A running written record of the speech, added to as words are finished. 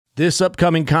This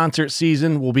upcoming concert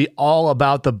season will be all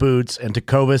about the boots, and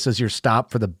Tecovas is your stop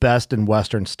for the best in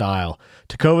Western style.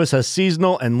 Tecovas has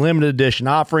seasonal and limited edition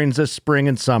offerings this spring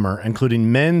and summer,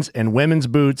 including men's and women's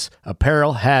boots,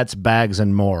 apparel, hats, bags,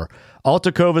 and more. All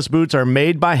Tecovas boots are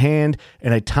made by hand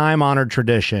in a time-honored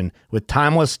tradition with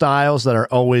timeless styles that are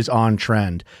always on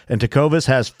trend. And Tecovas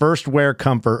has first wear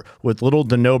comfort with little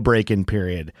to no break-in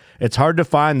period. It's hard to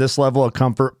find this level of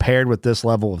comfort paired with this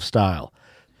level of style.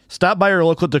 Stop by your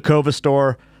local Tecovas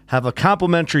store, have a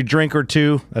complimentary drink or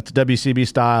two, that's WCB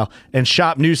style, and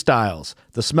shop new styles.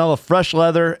 The smell of fresh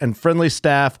leather and friendly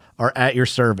staff are at your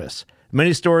service.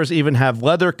 Many stores even have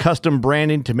leather custom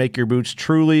branding to make your boots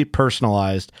truly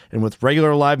personalized. And with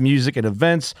regular live music and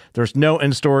events, there's no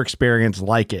in-store experience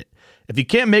like it. If you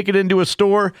can't make it into a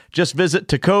store, just visit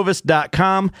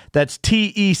tecovas.com. That's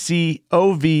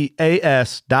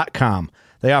TECOVAS.com.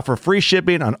 They offer free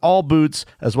shipping on all boots,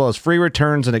 as well as free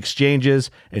returns and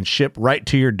exchanges, and ship right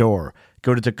to your door.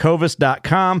 Go to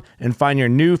tecovas.com and find your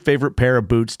new favorite pair of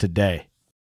boots today.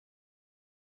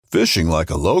 Fishing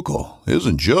like a local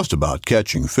isn't just about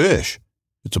catching fish.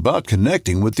 It's about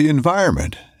connecting with the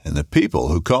environment and the people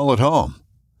who call it home.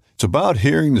 It's about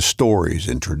hearing the stories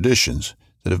and traditions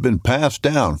that have been passed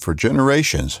down for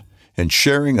generations and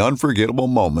sharing unforgettable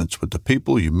moments with the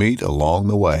people you meet along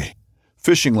the way.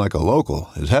 Fishing like a local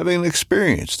is having an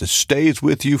experience that stays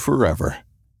with you forever.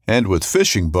 And with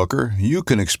Fishing Booker, you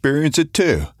can experience it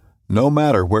too, no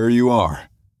matter where you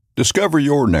are. Discover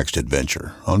your next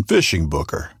adventure on Fishing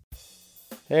Booker.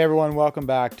 Hey everyone, welcome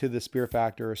back to the Spear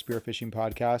Factor Spearfishing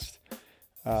Podcast.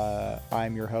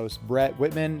 I'm your host, Brett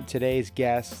Whitman. Today's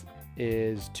guest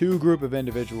is two group of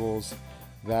individuals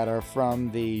that are from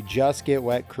the Just Get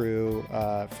Wet crew,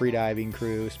 freediving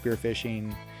crew,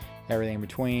 spearfishing, everything in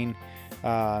between.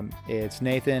 It's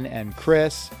Nathan and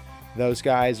Chris. Those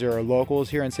guys are locals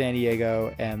here in San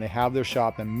Diego, and they have their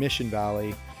shop in Mission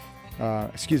Beach.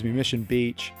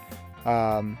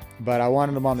 But I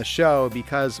wanted them on the show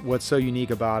because what's so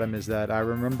unique about them is that I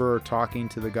remember talking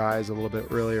to the guys a little bit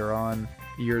earlier on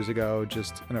years ago,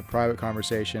 just in a private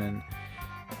conversation.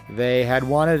 They had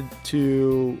wanted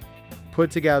to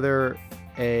put together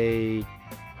a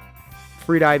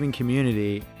freediving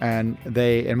community, and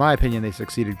they, in my opinion, they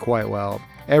succeeded quite well.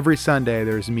 Every Sunday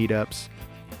there's meetups,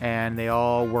 and they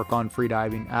all work on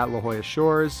freediving at La Jolla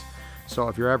Shores. So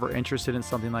if you're ever interested in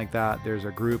something like that, there's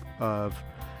a group of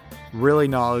really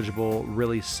knowledgeable,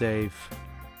 really safe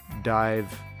freediving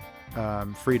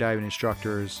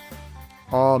instructors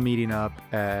all meeting up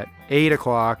at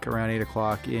around 8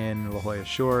 o'clock in La Jolla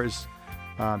Shores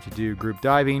to do group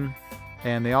diving,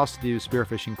 and they also do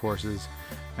spearfishing courses.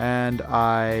 And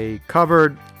I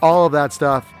covered all of that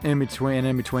stuff in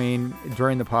between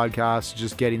during the podcast,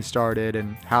 just getting started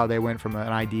and how they went from an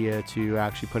idea to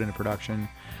actually put into production,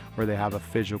 where they have a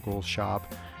physical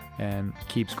shop and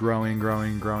keeps growing their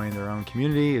own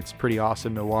community. It's pretty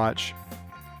awesome to watch.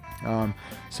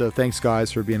 So thanks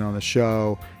guys for being on the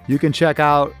show. You can check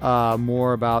out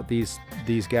more about these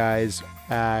guys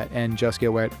and Just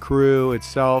Get Wet crew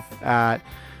itself at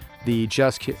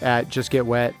Just Get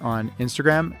Wet on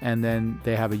Instagram, and then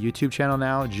they have a YouTube channel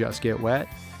now, Just Get Wet.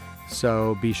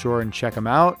 So be sure and check them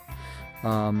out.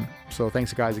 So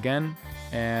thanks guys again.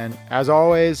 And as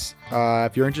always,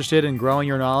 if you're interested in growing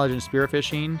your knowledge in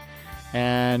spearfishing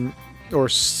or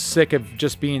sick of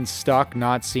just being stuck,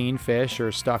 not seeing fish,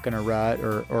 or stuck in a rut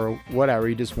or whatever,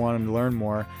 you just want to learn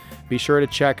more, be sure to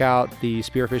check out the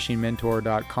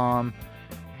spearfishingmentor.com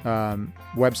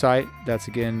website. That's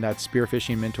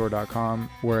spearfishingmentor.com,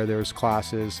 where there's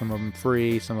classes, some of them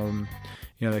free, some of them,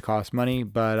 they cost money,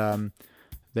 but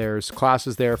there's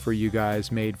classes there for you guys,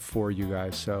 made for you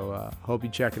guys. So hope you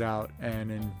check it out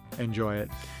and enjoy it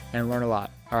and learn a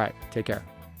lot. All right, take care.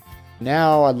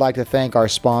 Now I'd like to thank our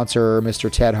sponsor,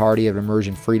 Mr. Ted Hardy of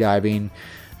Immersion Freediving.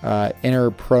 Enter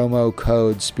promo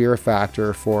code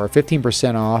SpearFactor for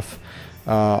 15% off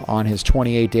on his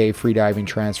 28-day freediving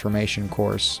transformation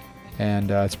course. And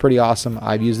it's pretty awesome.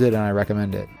 I've used it and I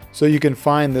recommend it. So you can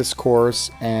find this course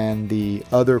and the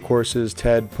other courses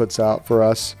Ted puts out for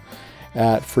us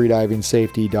at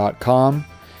freedivingsafety.com.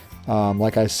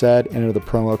 Like I said, enter the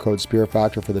promo code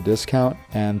SpearFactor for the discount.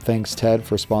 And thanks, Ted,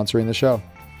 for sponsoring the show.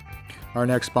 Our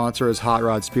next sponsor is Hot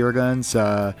Rod Spear Guns.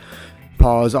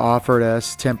 Paul has offered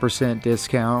us 10%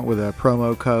 discount with a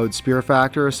promo code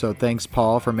SpearFactor. So thanks,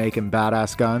 Paul, for making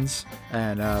badass guns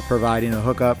and providing a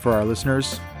hookup for our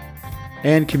listeners.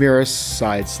 And Kimera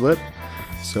Side Slip.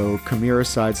 So Kimera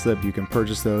Side Slip, you can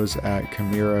purchase those at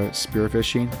Kimera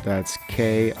Spearfishing. That's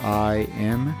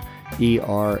Kimera.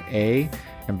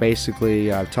 And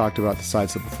basically, I've talked about the side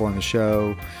slip before in the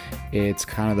show. It's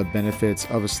kind of the benefits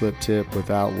of a slip tip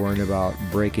without worrying about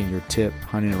breaking your tip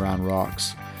hunting around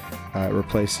rocks. It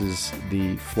replaces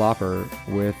the flopper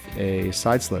with a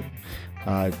side slip.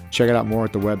 Check it out more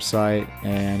at the website.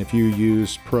 And if you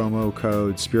use promo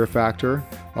code SpearFactor,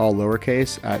 all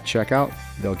lowercase, at checkout,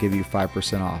 they'll give you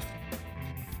 5% off.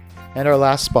 And our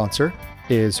last sponsor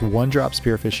is One Drop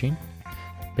Spearfishing.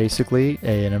 Basically,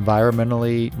 an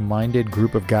environmentally minded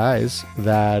group of guys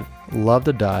that love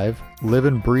to dive, live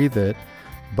and breathe it,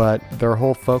 but their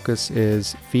whole focus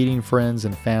is feeding friends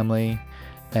and family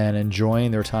and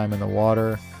enjoying their time in the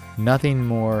water. Nothing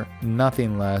more,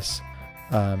 nothing less.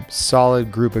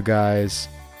 Solid group of guys.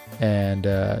 And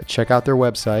check out their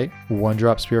website, One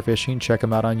Drop Spearfishing. Check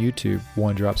them out on YouTube,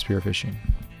 One Drop Spearfishing.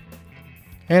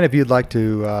 And if you'd like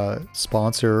to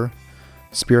sponsor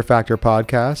Spear Factor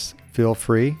Podcast, feel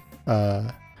free.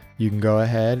 You can go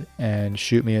ahead and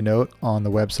shoot me a note on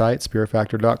the website,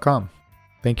 spearfactor.com.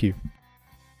 Thank you.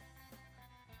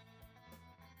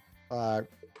 Hey,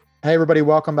 everybody.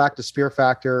 Welcome back to Spear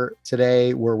Factor.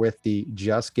 Today, we're with the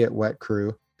Just Get Wet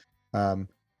crew.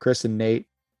 Chris and Nate,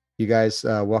 you guys,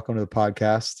 welcome to the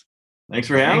podcast. Thanks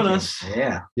for having us.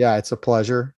 Yeah, it's a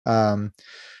pleasure.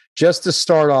 Just to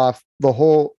start off, the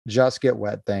whole Just Get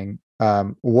Wet thing,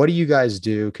 what do you guys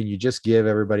do? Can you just give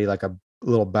everybody like a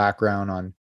little background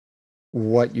on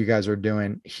what you guys are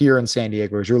doing here in San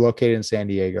Diego? Because you're located in San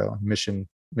Diego, Mission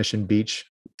Beach,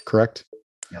 correct?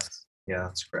 Yes. Yeah,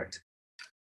 that's correct.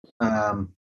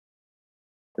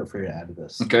 Feel free to add to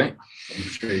this. Okay. I'm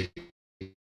sure you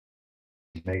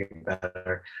make it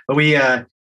better. But we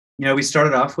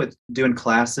started off with doing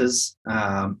classes,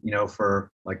 for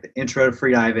like the intro to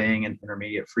freediving and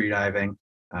intermediate freediving.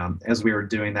 As we were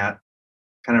doing that,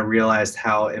 kind of realized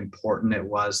how important it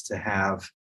was to have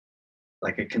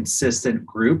like a consistent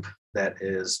group that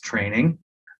is training.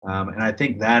 And I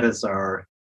think that is to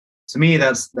me,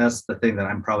 that's the thing that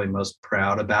I'm probably most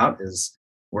proud about is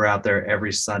we're out there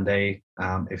every Sunday.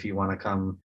 If you want to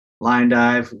come line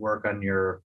dive, work on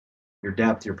your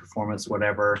depth, your performance,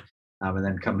 whatever, and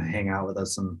then come hang out with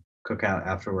us and cook out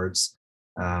afterwards.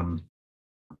 I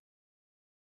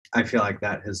feel like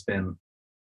that has been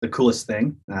the coolest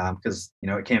thing because,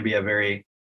 it can be a very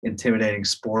intimidating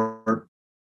sport.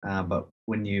 But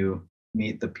when you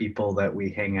meet the people that we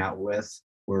hang out with,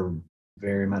 we're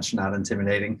very much not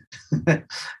intimidating,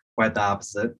 quite the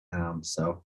opposite.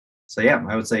 So yeah,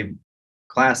 I would say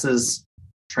classes,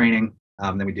 training,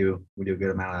 then we do a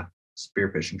good amount of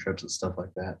spearfishing trips and stuff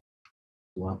like that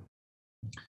as well.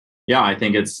 Yeah, I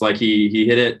think it's like he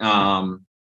hit it.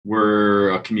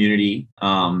 We're a community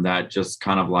that just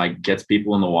kind of like gets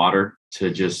people in the water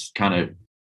to just kind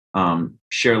of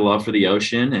share love for the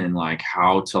ocean and like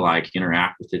how to like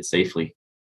interact with it safely.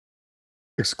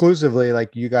 Exclusively,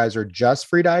 like you guys are just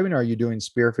freediving, or are you doing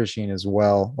spearfishing as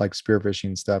well, like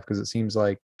spearfishing stuff? Because it seems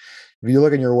like if you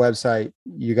look on your website,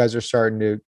 you guys are starting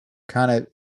to kind of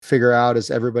figure out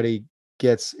as everybody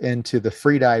gets into the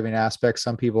freediving aspect.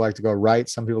 Some people like to go right,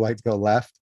 some people like to go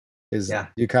left.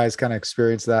 You guys kind of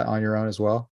experience that on your own as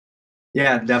well?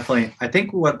 Yeah, definitely. I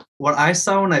think what I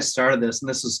saw when I started this, and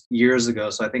this was years ago,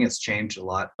 so I think it's changed a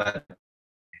lot, but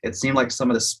it seemed like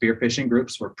some of the spearfishing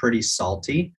groups were pretty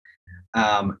salty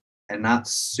and not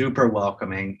super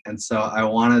welcoming. And so I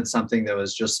wanted something that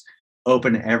was just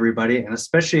open to everybody, and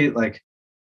especially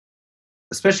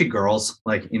girls.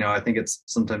 Like, I think it's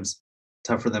sometimes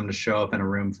tough for them to show up in a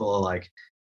room full of like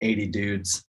 80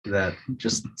 dudes that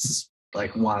just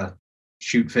like want to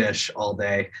shoot fish all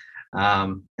day.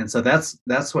 And so that's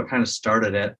what kind of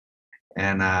started it.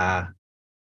 And I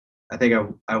think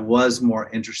I was more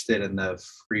interested in the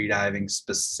freediving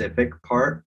specific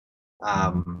part.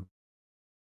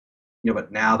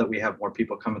 But now that we have more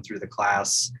people coming through the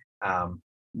class,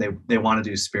 they want to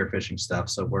do spearfishing stuff.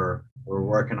 So we're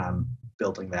working on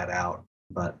building that out.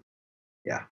 But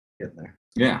yeah, getting there.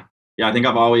 Yeah. I think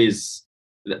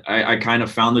I kind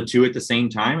of found the two at the same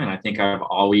time, and I think I've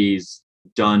always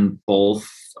done both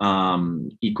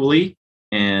equally.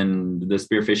 And the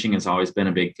spearfishing has always been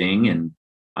a big thing, and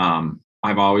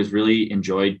I've always really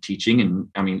enjoyed teaching. And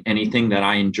I mean, anything that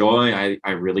I enjoy,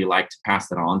 I really like to pass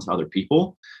that on to other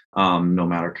people, no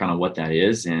matter kind of what that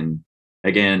is. And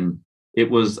again, it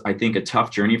was, I think, a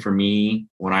tough journey for me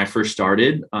when I first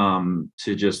started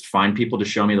to just find people to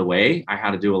show me the way. I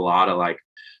had to do a lot of like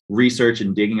research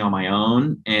and digging on my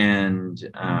own. And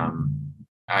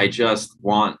I just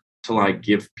want to like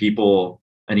give people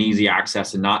an easy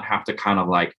access and not have to kind of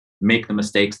like make the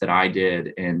mistakes that I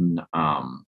did, and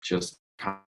just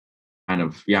kind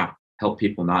of, help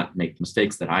people not make the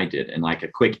mistakes that I did, and like a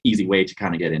quick, easy way to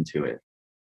kind of get into it.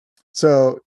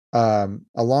 So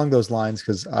along those lines,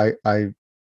 because I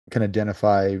can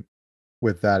identify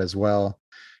with that as well.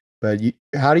 But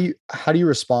how do you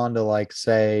respond to, like,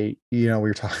 say,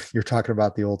 you're talking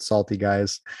about the old salty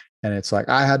guys, and it's like,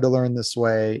 I had to learn this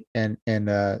way, and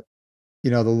the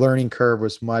learning curve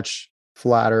was much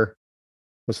flatter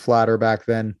back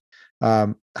then.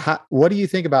 What do you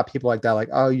think about people like that? Like,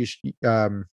 oh, you should,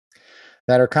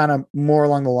 that are kind of more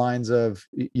along the lines of,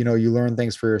 you learn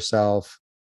things for yourself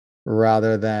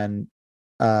rather than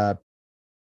uh,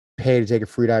 pay to take a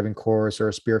freediving course or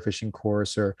a spearfishing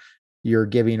course, or you're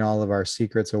giving all of our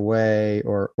secrets away,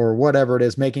 or whatever it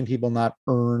is, making people not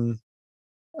earn.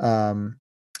 Um,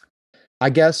 I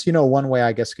guess, one way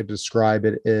I guess could describe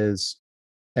it is,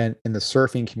 and in the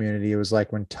surfing community, it was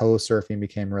like when tow surfing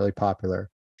became really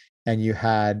popular, and you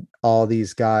had all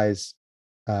these guys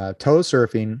tow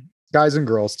surfing, guys and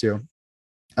girls too,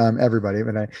 everybody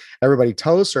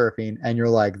tow surfing, and you're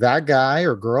like, that guy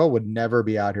or girl would never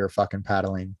be out here fucking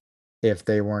paddling if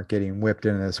they weren't getting whipped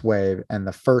into this wave. And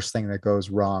the first thing that goes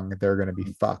wrong, they're going to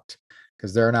be fucked,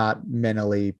 because they're not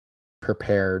mentally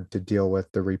prepared to deal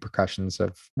with the repercussions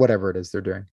of whatever it is they're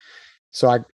doing.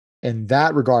 So in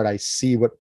that regard, I see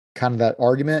what kind of that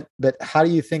argument. But how do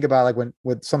you think about, like, when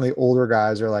with some of the older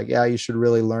guys are like, yeah, you should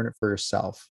really learn it for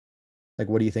yourself? Like,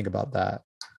 what do you think about that?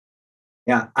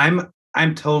 Yeah,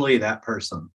 I'm totally that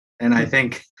person. And I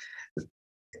think,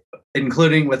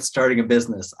 including with starting a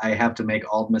business, I have to make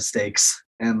all mistakes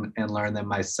and learn them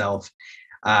myself.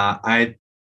 I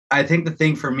think the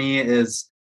thing for me is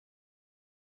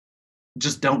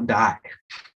just don't die.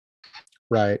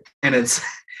 Right. And it's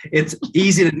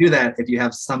easy to do that if you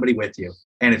have somebody with you,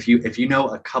 and if you know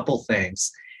a couple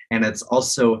things. And it's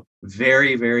also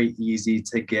very, very easy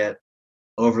to get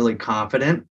overly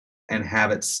confident and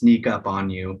have it sneak up on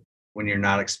you when you're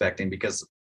not expecting, because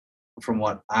from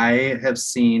what I have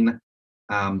seen,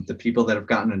 the people that have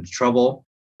gotten into trouble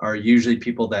are usually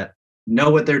people that know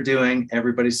what they're doing.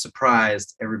 Everybody's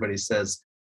surprised. Everybody says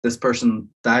this person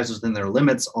dives within their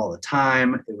limits all the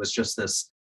time. It was just this,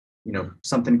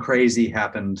 something crazy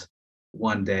happened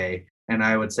one day. And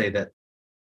I would say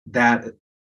that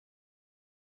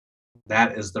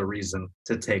is the reason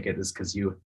to take it, is because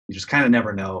you just kind of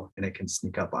never know, and it can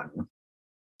sneak up on you,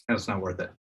 and it's not worth it.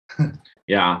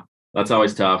 Yeah, that's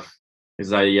always tough.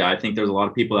 Because I think there's a lot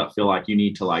of people that feel like you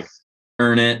need to, like,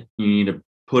 earn it. You need to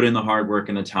put in the hard work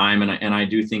and the time, and I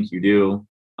do think you do.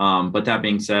 But that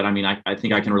being said, I mean, I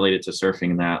think I can relate it to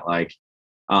surfing, that, like,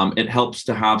 it helps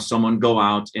to have someone go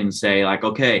out and say, like,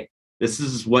 okay, this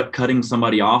is what cutting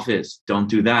somebody off is. Don't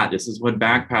do that. This is what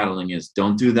back paddling is.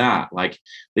 Don't do that. Like,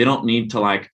 they don't need to,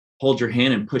 like, hold your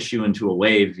hand and push you into a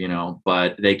wave,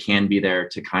 but they can be there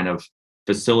to kind of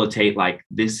facilitate, like,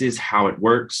 this is how it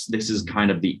works. This is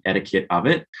kind of the etiquette of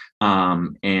it.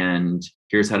 And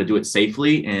here's how to do it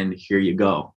safely. And here you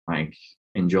go. Like,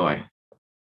 enjoy.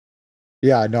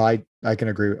 Yeah, no, I can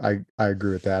agree. I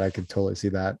agree with that. I can totally see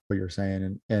that, what you're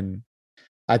saying. And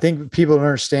I think people don't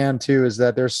understand too, is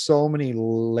that there's so many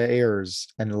layers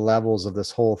and levels of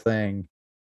this whole thing.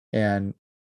 And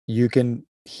you can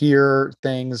hear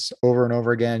things over and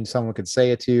over again. Someone could say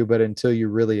it to you, but until you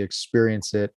really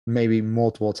experience it, maybe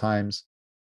multiple times,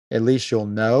 at least you'll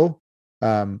know.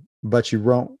 But you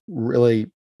won't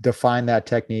really define that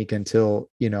technique until,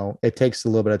 it takes a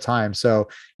little bit of time. So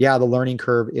yeah, the learning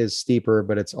curve is steeper,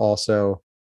 but it's also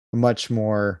much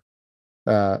more,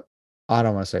 I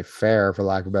don't want to say fair, for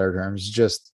lack of better terms,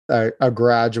 just a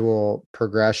gradual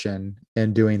progression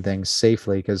in doing things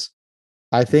safely. Because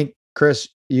I think, Chris,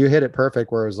 you hit it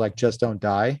perfect, where it was like, just don't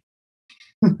die.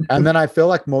 And then I feel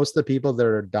like most of the people that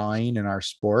are dying in our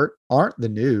sport aren't the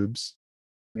noobs.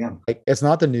 Yeah. Like, it's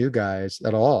not the new guys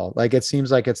at all. Like, it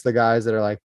seems like it's the guys that are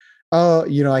like, oh,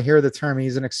 I hear the term,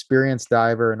 he's an experienced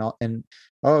diver, and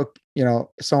oh,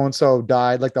 so and so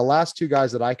died. Like, the last two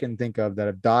guys that I can think of that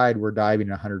have died were diving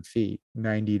 100 feet,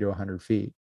 90 to 100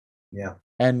 feet. Yeah.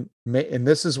 And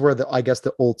this is where I guess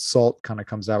the old salt kind of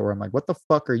comes out, where I'm like, what the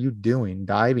fuck are you doing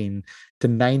diving to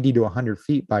 90 to 100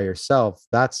 feet by yourself?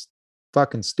 That's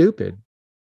fucking stupid.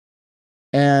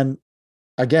 And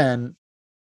again,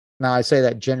 now I say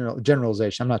that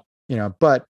generalization, I'm not,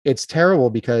 but it's terrible,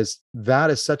 because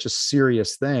that is such a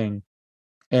serious thing.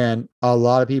 And a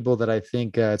lot of people that I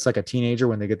think, it's like a teenager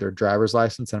when they get their driver's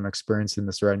license, and I'm experiencing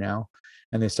this right now,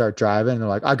 and they start driving, and they're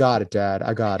like, I got it, Dad.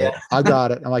 I got it. I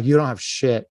got it. I'm like, you don't have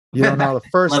shit. You don't know the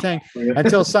first thing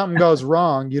until something goes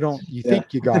wrong. You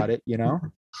think you got it, Yeah.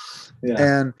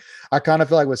 And I kind of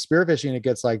feel like with spearfishing, it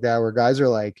gets like that, where guys are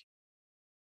like,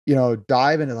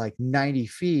 diving at like 90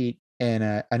 feet.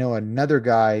 And I know another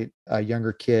guy, a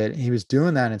younger kid, he was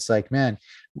doing that. And it's like, man,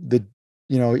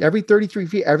 every 33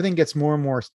 feet, everything gets more and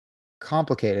more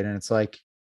complicated. And it's like,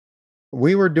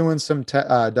 we were doing some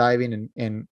diving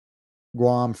in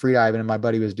Guam, free diving, and my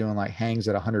buddy was doing like hangs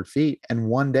at 100 feet. And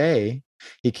one day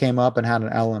he came up and had an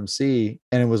LMC,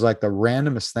 and it was like the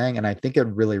randomest thing. And I think it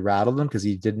really rattled him because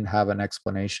he didn't have an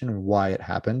explanation why it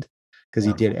happened, because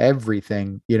he did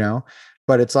everything,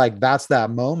 but it's like, that's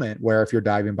that moment where if you're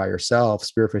diving by yourself,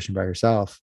 spearfishing by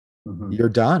yourself, you're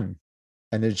done,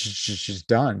 and it's just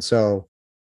done. So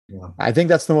I think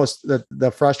that's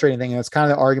the frustrating thing. And it's kind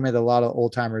of the argument that a lot of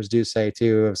old timers do say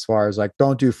too, as far as like,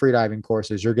 don't do freediving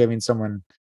courses. You're giving someone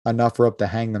enough rope to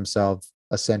hang themselves,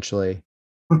 essentially.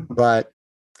 But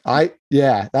so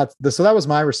that was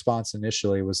my response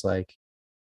initially, was like,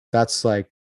 that's like,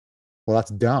 well,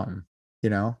 that's dumb,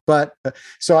 but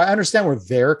so I understand where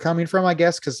they're coming from, I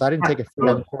guess, because I didn't take a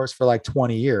freediving course for like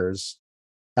 20 years.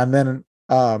 And then,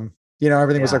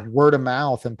 everything was like word of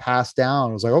mouth and passed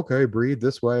down. It was like, okay, breathe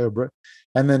this way.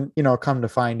 And then, come to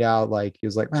find out, like, he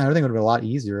was like, man, everything would have been a lot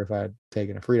easier if I had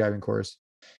taken a freediving course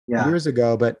years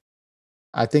ago. But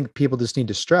I think people just need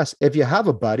to stress, if you have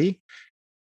a buddy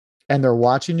and they're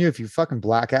watching you, if you fucking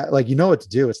black out, like, you know what to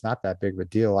do. It's not that big of a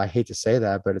deal. I hate to say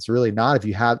that, but it's really not. If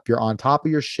you're on top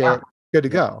of your shit, good to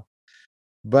go.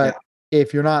 But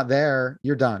if you're not there,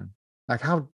 you're done. Like,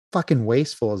 how fucking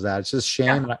wasteful is that? It's just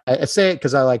shame. I say it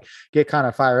because I like get kind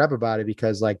of fired up about it,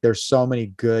 because like there's so many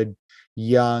good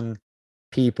young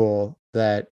people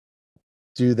that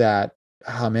do that.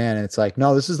 Oh man. And it's like,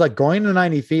 no, this is like going to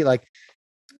 90 feet. Like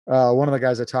one of the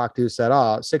guys I talked to said,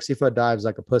 60-foot dive is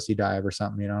like a pussy dive or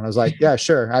something, and I was like, yeah,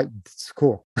 sure. It's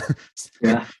cool.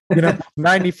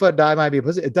 90-foot dive might be a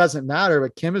pussy. It doesn't matter,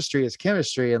 but chemistry is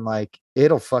chemistry, and like,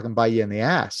 it'll fucking bite you in the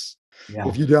ass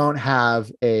if you don't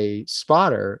have a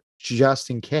spotter just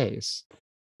in case.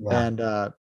 And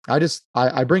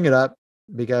I bring it up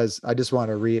because I just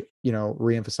want to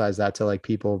reemphasize that to like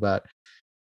people, that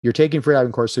you're taking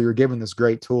freediving course, so you're given this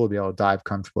great tool to be able to dive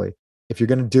comfortably. If you're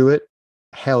going to do it,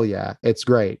 hell yeah, it's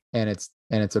great. And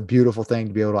it's a beautiful thing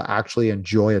to be able to actually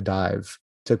enjoy a dive.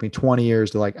 It took me 20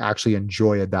 years to like actually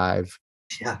enjoy a dive.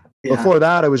 Before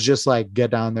that, it was just like,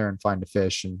 get down there and find a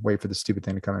fish and wait for the stupid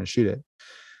thing to come in and shoot it.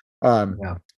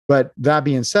 But that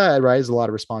being said, right, is a lot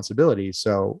of responsibility.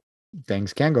 So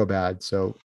things can go bad.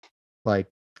 So like,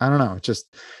 I don't know.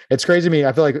 It's crazy to me.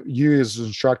 I feel like you as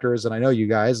instructors, and I know you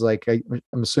guys, like,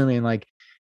 I'm assuming like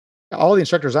all the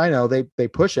instructors I know, they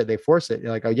push it, they force it.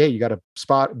 You're like, oh yeah, you got to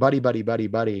spot buddy.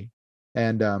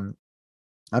 And I'm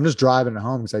just driving it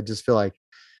home because I just feel like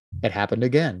it happened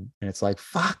again. And it's like,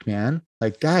 fuck, man.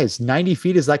 Like, guys, 90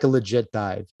 feet is like a legit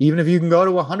dive. Even if you can go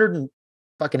to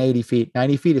 180 feet,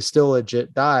 90 feet is still a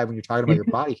legit dive when you're talking about your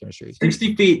body chemistry.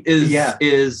 60 feet is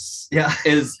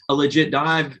a legit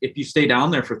dive if you stay down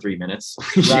there for 3 minutes.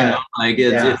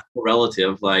 It's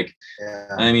relative. Like,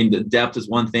 I mean, the depth is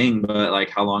one thing, but like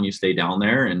how long you stay down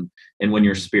there, and when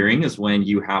you're spearing is when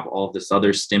you have all this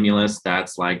other stimulus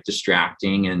that's like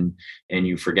distracting, and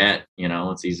you forget.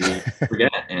 It's easy to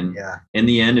forget, and in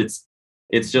the end, it's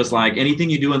just like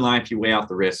anything you do in life, you weigh out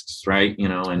the risks, right?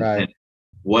 And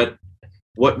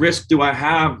what risk do I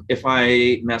have if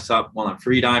I mess up while I'm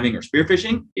free diving or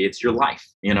spearfishing? It's your life,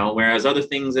 whereas other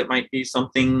things, it might be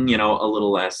something, a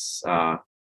little less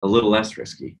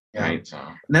risky. Right. So.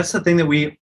 And that's the thing that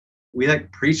we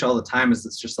like preach all the time, is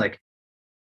it's just like,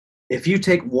 if you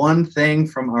take one thing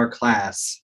from our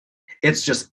class, it's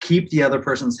just keep the other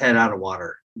person's head out of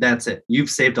water. That's it. You've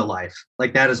saved a life.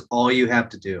 Like, that is all you have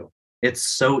to do. It's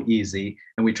so easy.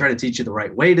 And we try to teach you the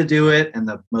right way to do it and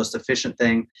the most efficient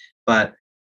thing. But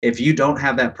if you don't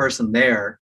have that person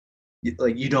there,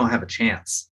 you don't have a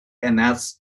chance. And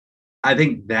I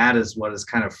think that is what is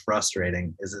kind of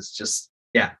frustrating, is it's just,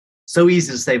 so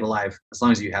easy to save a life as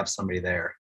long as you have somebody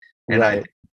there. And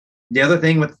the other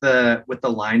thing with the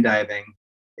line diving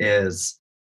is,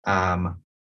 I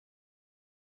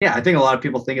think a lot of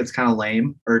people think it's kind of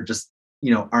lame, or just,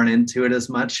 aren't into it as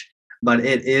much, but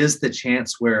it is the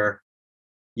chance where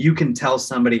you can tell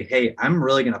somebody, hey, I'm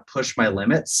really going to push my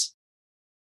limits,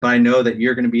 but I know that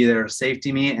you're going to be there to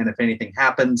safety me. And if anything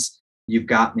happens, you've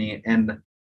got me. And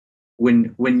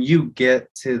when you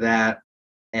get to that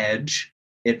edge,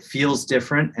 it feels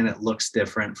different and it looks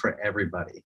different for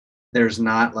everybody. There's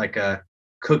not like a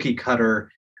cookie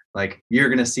cutter, like, you're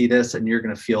going to see this and you're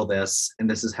going to feel this, and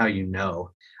this is how you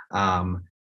know.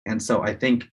 And so I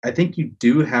think you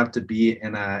do have to be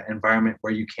in an environment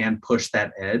where you can push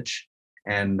that edge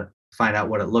and find out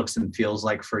what it looks and feels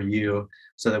like for you,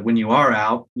 so that when you are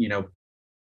out,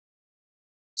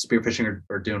 spearfishing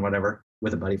or doing whatever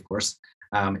with a buddy, of course,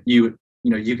 you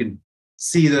can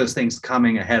see those things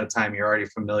coming ahead of time. You're already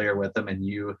familiar with them, and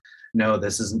you no,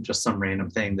 this isn't just some random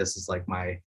thing. This is like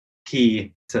my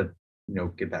key to,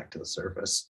 get back to the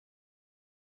surface.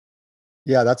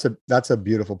 Yeah, that's a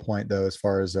beautiful point though, as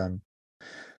far as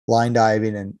line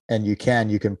diving, and you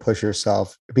can push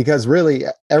yourself, because really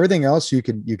everything else you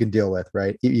can deal with,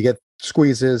 right? You get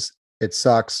squeezes, it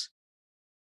sucks.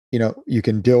 You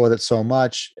can deal with it so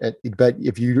much, but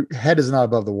if your head is not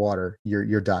above the water,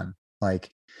 you're done.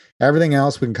 Like everything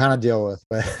else we can kind of deal with,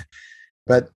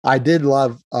 but I did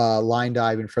love line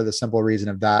diving for the simple reason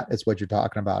of that. It's what you're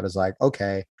talking about, is like,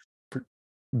 okay,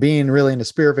 being really into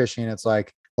spearfishing, it's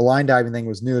like the line diving thing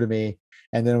was new to me.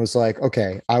 And then it was like,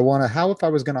 okay, how if I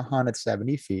was going to hunt at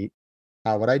 70 feet,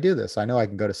 how would I do this? I know I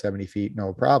can go to 70 feet,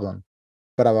 no problem.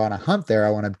 But I want to hunt there. I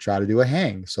want to try to do a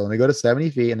hang. So let me go to 70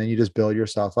 feet, and then you just build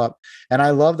yourself up. And I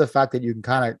love the fact that you can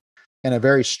kind of, in a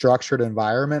very structured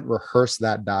environment, rehearse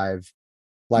that dive,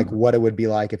 like what it would be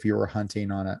like if you were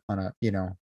hunting on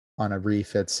a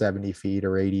reef at 70 feet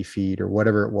or 80 feet or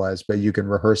whatever it was. But you can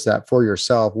rehearse that for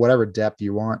yourself, whatever depth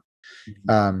you want.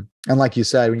 And like you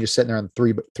said, when you're sitting there in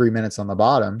 3 minutes on the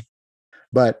bottom,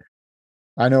 but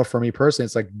I know for me personally,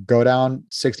 it's like go down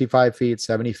 65 feet,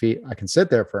 70 feet. I can sit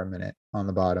there for a minute on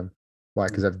the bottom. Why?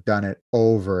 Because I've done it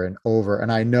over and over.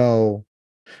 And I know,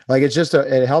 like, it's just,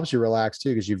 it helps you relax too,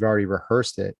 because you've already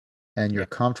rehearsed it and you're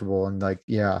comfortable and like,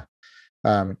 yeah.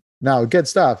 No, good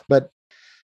stuff. But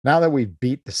now that we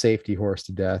beat the safety horse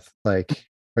to death, like,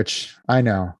 which I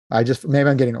know, maybe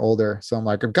I'm getting older. So I'm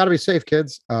like, I've got to be safe,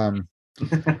 kids.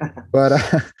 But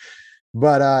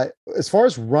as far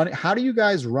as running, how do you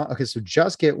guys run? Okay. So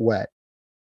Just Get Wet,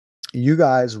 you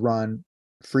guys run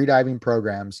free diving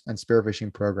programs and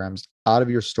spearfishing programs out of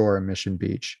your store in Mission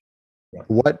Beach. Yeah.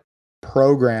 What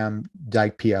program,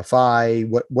 like PFI,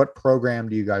 what program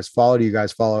do you guys follow? Do you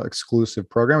guys follow exclusive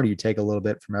program, or do you take a little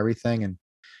bit from everything?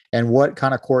 And what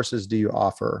kind of courses do you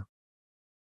offer?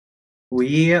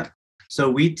 We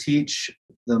teach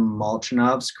the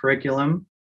Molchanov's curriculum.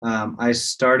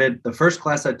 The first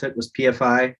class I took was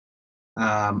PFI.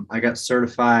 I got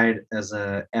certified as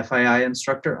a FII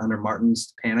instructor under Martin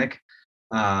Stepanek,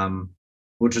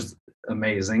 which is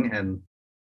amazing and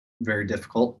very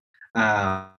difficult.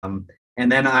 And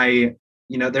then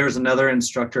there was another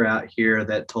instructor out here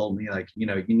that told me, like, you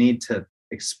need to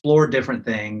explore different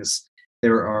things.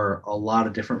 There are a lot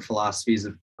of different philosophies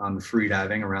on free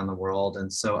diving around the world.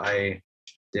 And so I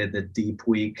did the Deep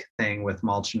Week thing with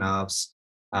Molchanov's.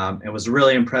 I was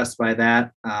really impressed by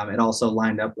that. It also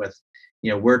lined up with,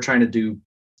 we're trying to do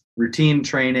routine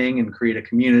training and create a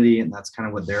community, and that's kind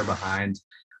of what they're behind.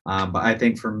 But I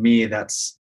think for me,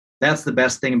 that's the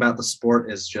best thing about the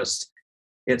sport, is just,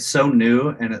 it's so new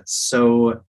and it's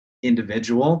so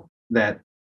individual that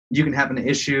you can have an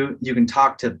issue, you can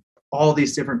talk to all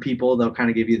these different people, they'll kind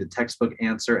of give you the textbook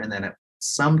answer, and then at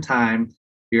some time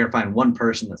you're gonna find one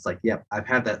person that's like, yep, I've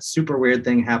had that super weird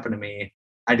thing happen to me.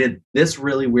 I did this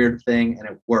really weird thing and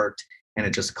it worked, and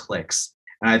it just clicks.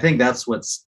 And I think that's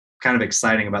what's kind of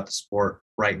exciting about the sport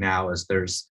right now, is there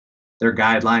are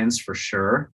guidelines for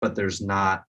sure, but there's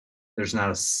not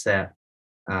a set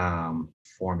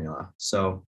formula.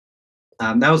 So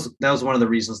that was one of the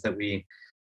reasons that we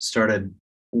started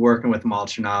working with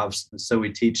Molchanov's. So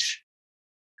we teach,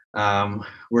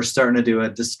 we're starting to do a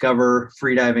Discover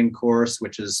freediving course,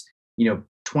 which is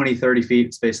 20, 30 feet.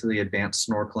 It's basically advanced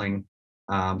snorkeling.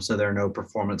 So there are no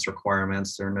performance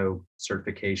requirements, there are no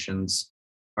certifications.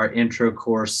 Our intro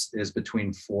course is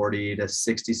between 40 to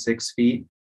 66 feet.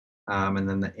 And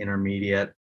then the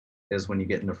intermediate is when you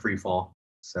get into free fall.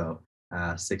 So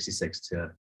 66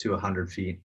 to 100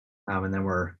 feet. And then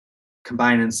we're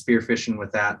combining spearfishing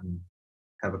with that, and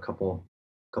have a couple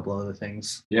other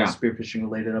things spearfishing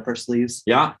related up our sleeves.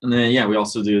 Yeah. And then, we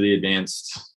also do the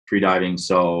advanced free diving.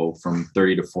 So from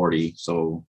 30 to 40.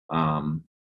 So,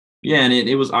 and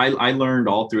it was, I learned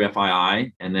all through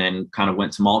FII, and then kind of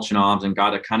went to Molchanov's and got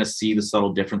to kind of see the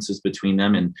subtle differences between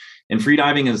them. And free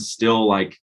diving is still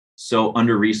like so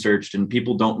under researched, and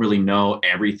people don't really know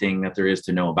everything that there is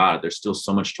to know about it. There's still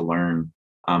so much to learn.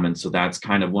 And so that's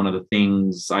kind of one of the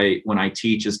things when I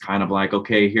teach, is kind of like,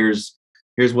 okay, here's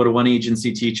what one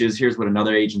agency teaches, here's what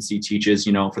another agency teaches.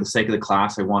 For the sake of the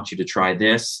class, I want you to try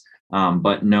this,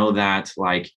 but know that,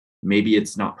 like, maybe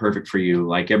it's not perfect for you.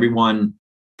 Like, everyone,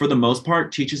 for the most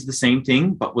part, teaches the same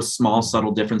thing, but with small,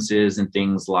 subtle differences and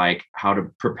things like how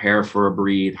to prepare for a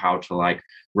breathe, how to like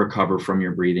recover from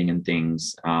your breathing and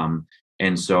things.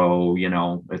 And so,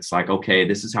 it's like, okay,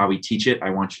 this is how we teach it.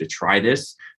 I want you to try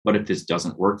this, but if this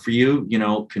doesn't work for you,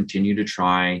 continue to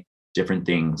try different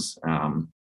things.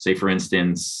 Say, for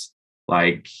instance,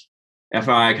 like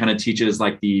FI kind of teaches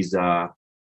like these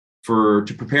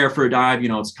to prepare for a dive,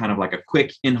 it's kind of like a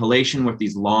quick inhalation with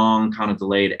these long kind of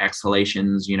delayed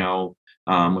exhalations,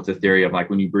 with the theory of like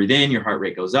when you breathe in, your heart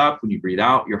rate goes up. When you breathe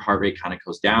out, your heart rate kind of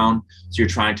goes down. So you're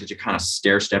trying to kind of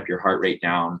stair step your heart rate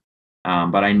down.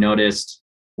 But I noticed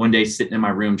one day sitting in my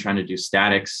room trying to do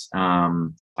statics,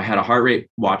 I had a heart rate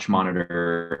watch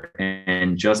monitor,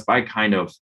 and just by kind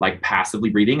of like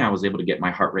passively breathing, I was able to get my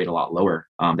heart rate a lot lower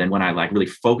than when I like really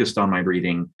focused on my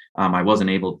breathing. I wasn't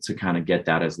able to kind of get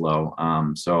that as low.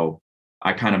 So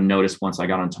I kind of noticed once I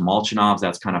got onto Molchanovs,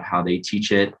 that's kind of how they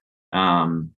teach it.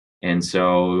 And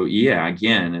so, yeah,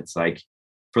 again, it's like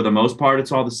for the most part,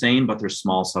 it's all the same, but there's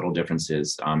small, subtle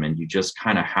differences. And you just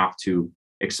kind of have to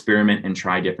experiment and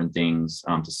try different things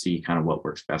to see kind of what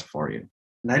works best for you.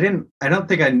 And I don't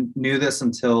think I knew this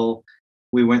until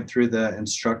we went through the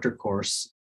instructor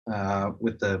course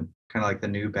with the kind of like the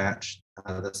new batch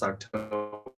this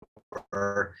October,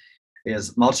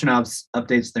 is Molchanovs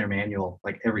updates their manual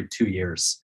like every 2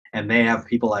 years. And they have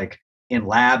people like in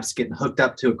labs getting hooked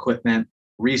up to equipment,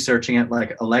 researching it,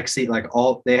 like Alexei,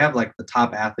 they have like the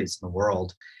top athletes in the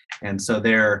world. And so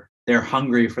they're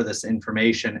hungry for this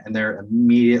information, and they're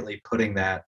immediately putting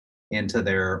that into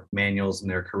their manuals and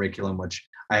their curriculum, which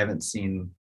I haven't seen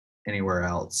anywhere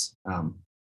else.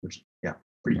 Which, yeah,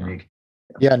 pretty unique.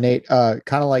 Yeah, Nate, kind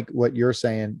of like what you're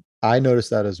saying, I noticed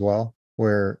that as well,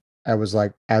 where I was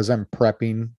like, as I'm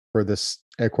prepping for this,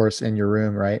 of course, in your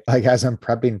room, right? Like as I'm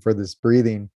prepping for this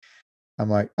breathing, I'm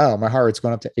like, oh, my heart rate's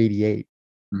going up to 88.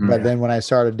 Mm-hmm. But then when I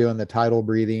started doing the tidal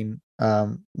breathing,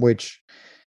 which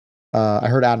I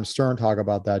heard Adam Stern talk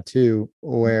about that too,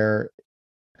 where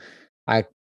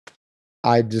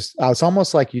it's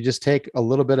almost like you just take a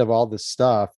little bit of all this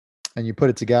stuff and you put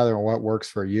it together, and what works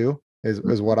for you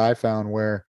is what I found,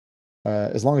 where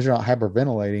as long as you're not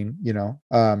hyperventilating,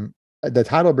 the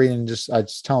tidal breathing, I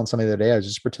just telling somebody the other day, I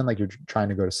just pretend like you're trying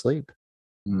to go to sleep,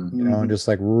 and just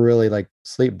like really like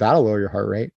sleep, that'll lower your heart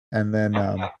rate. And then,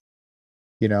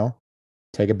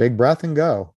 take a big breath and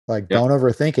go. Like, don't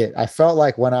overthink it. I felt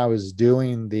like when I was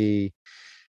doing the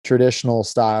traditional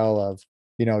style of,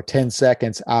 10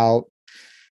 seconds out,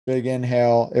 big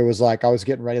inhale, it was like I was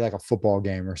getting ready like a football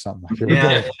game or something. Like, here we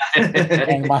go.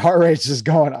 And my heart rate's just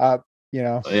going up,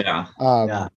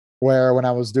 where when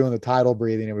I was doing the tidal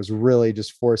breathing, it was really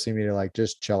just forcing me to like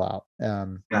just chill out.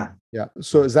 Yeah.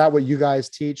 So is that what you guys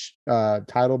teach?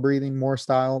 Tidal breathing more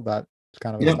style, that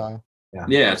kind of a style?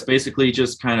 Yeah, it's basically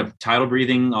just kind of tidal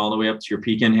breathing all the way up to your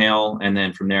peak inhale, and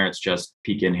then from there it's just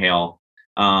peak inhale.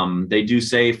 They do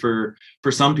say for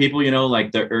some people,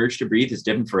 like the urge to breathe is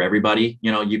different for everybody.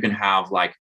 You can have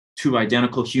like two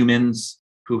identical humans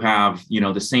who have,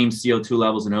 the same CO2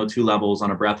 levels and O2 levels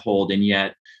on a breath hold, and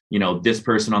yet, this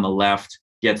person on the left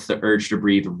gets the urge to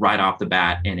breathe right off the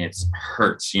bat and it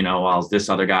hurts, while this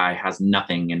other guy has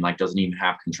nothing and like doesn't even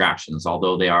have contractions,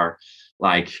 although they are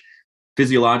like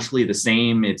physiologically the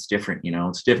same. It's different,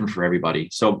 it's different for everybody.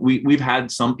 So we've had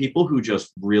some people who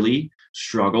just really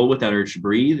struggle with that urge to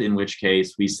breathe, in which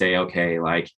case we say, okay,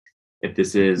 like if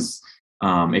this is,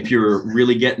 if you're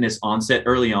really getting this onset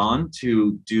early on,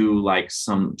 to do like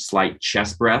some slight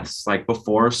chest breaths like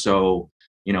before. So,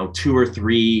 2 or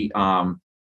 3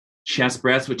 chest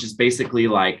breaths, which is basically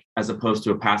like, as opposed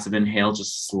to a passive inhale,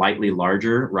 just slightly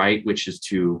larger, right? Which is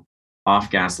to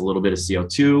off gas a little bit of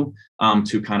CO2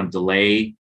 to kind of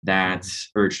delay that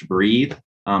urge to breathe,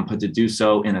 but to do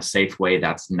so in a safe way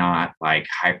that's not like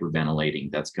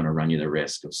hyperventilating, that's going to run you the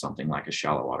risk of something like a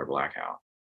shallow water blackout.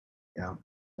 Yeah.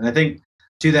 And I think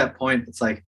to that point, it's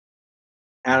like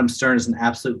Adam Stern is an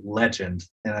absolute legend,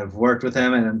 and I've worked with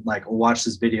him and like watched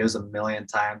his videos a million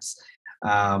times.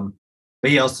 But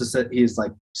he also said he's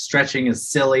like, stretching is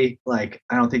silly. Like,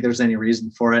 I don't think there's any reason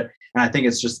for it. And I think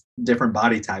it's just different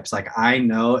body types. Like, I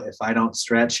know if I don't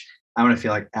stretch, I'm going to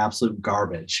feel like absolute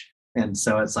garbage. And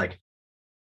so it's like,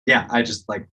 yeah, I just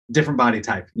like different body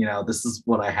type, this is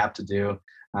what I have to do.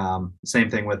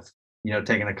 Same thing with,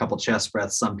 taking a couple chest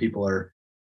breaths. Some people are,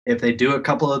 if they do a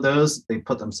couple of those, they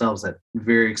put themselves at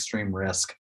very extreme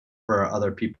risk. For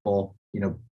other people,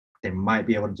 they might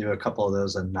be able to do a couple of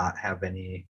those and not have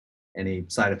any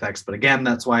side effects. But again,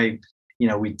 that's why,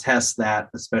 we test that,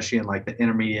 especially in like the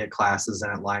intermediate classes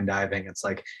and at line diving. It's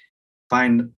like,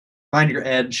 find your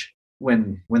edge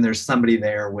when there's somebody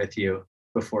there with you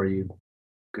before you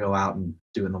go out and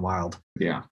do in the wild.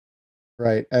 Yeah.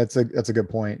 Right. That's a good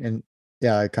point. And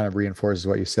yeah, it kind of reinforces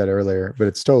what you said earlier, but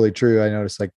it's totally true. I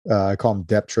noticed like, I call them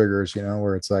depth triggers,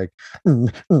 where it's like, I'm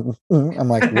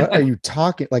like, what are you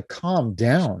talking? Like, calm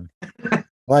down.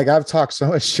 Like I've talked so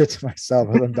much shit to myself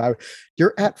as I'm diving.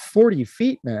 You're at 40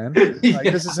 feet, man.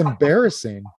 Like this is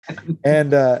embarrassing.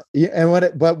 And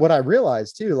but what I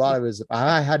realized too, a lot of it is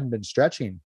I hadn't been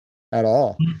stretching at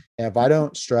all. And if I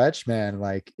don't stretch, man,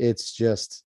 like it's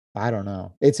just, I don't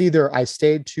know. It's either I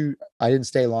didn't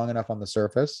stay long enough on the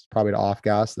surface, probably to off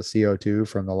gas the CO2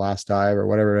 from the last dive or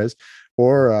whatever it is,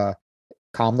 or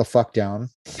calm the fuck down.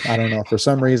 I don't know, for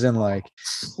some reason, like,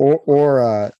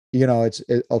 or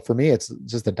for me, it's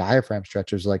just the diaphragm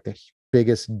stretchers, like the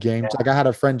biggest game. Like I had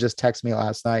a friend just text me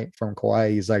last night from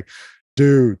Kauai. He's like,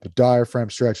 dude, the diaphragm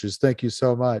stretchers, thank you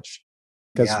so much.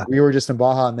 Because we were just in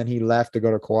Baja, and then he left to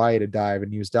go to Kauai to dive,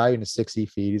 and he was diving to 60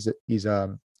 feet. He's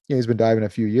been diving a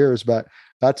few years, but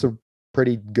that's a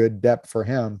pretty good depth for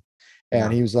him.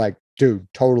 And he was like, dude,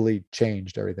 totally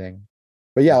changed everything.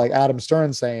 But yeah, like Adam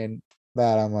Stern saying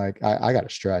that, I'm like, I got to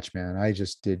stretch, man. I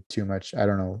just did too much. I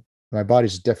don't know. My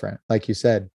body's different. Like you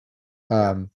said,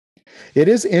 it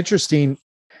is interesting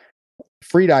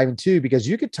freediving too, because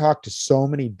you could talk to so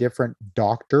many different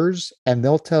doctors and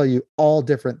they'll tell you all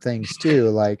different things too.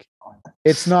 Like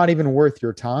it's not even worth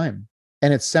your time.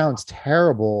 And it sounds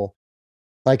terrible.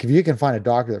 Like if you can find a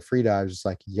doctor that freedives, it's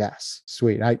like, yes,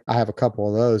 sweet. I have a couple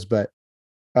of those, but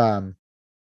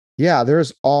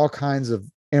there's all kinds of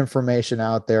information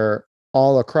out there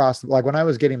all across. Like when I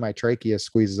was getting my trachea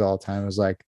squeezes all the time, I was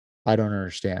like, I don't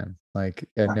understand. Like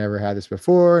I never had this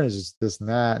before. And it's just this and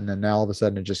that. And then now all of a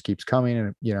sudden it just keeps coming,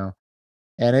 and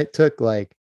and it took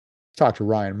talk to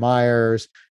Ryan Myers,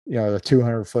 the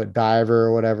 200-foot diver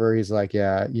or whatever. He's like, he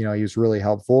was really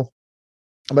helpful.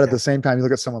 But at the same time, you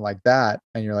look at someone like that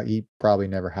and you're like, he probably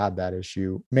never had that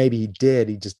issue. Maybe he did,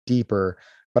 he just deeper.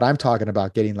 But I'm talking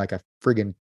about getting like a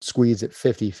friggin' squeeze at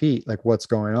 50 feet. Like what's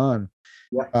going on?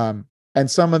 Yeah. And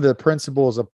some of the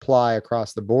principles apply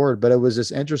across the board, but it was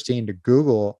just interesting to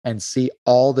Google and see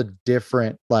all the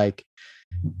different,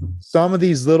 some of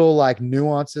these little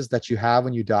nuances that you have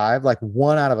when you dive. Like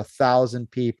 1 out of 1,000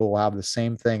 people will have the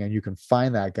same thing, and you can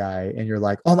find that guy and you're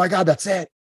like, oh my God, that's it.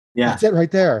 Yeah. That's it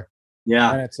right there.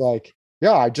 Yeah. And it's like,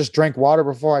 I just drank water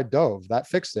before I dove. That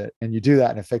fixed it. And you do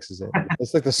that and it fixes it.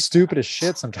 It's like the stupidest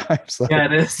shit sometimes.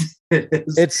 It is.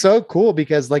 It's so cool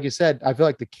because, like you said, I feel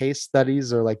like the case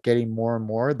studies are getting more and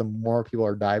more. The more people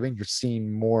are diving, you're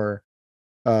seeing more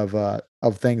of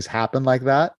things happen like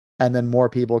that. And then more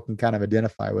people can kind of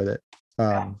identify with it.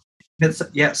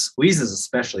 Squeezes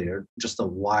especially are just a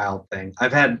wild thing.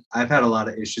 I've had a lot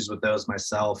of issues with those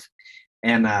myself.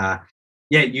 And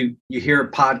you hear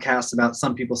podcasts about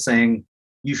some people saying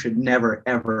you should never,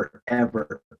 ever,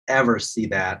 ever, ever see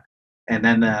that. And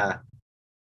then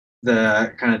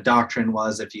the kind of doctrine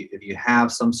was if you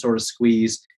have some sort of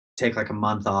squeeze, take a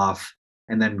month off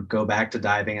and then go back to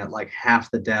diving at half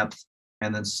the depth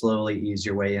and then slowly ease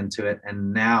your way into it.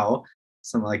 And now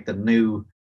some the new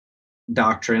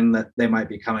doctrine that they might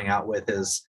be coming out with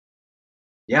is,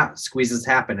 squeezes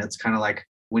happen. It's kind of like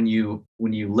when you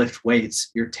lift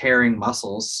weights, you're tearing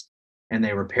muscles and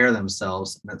they repair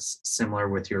themselves. And it's similar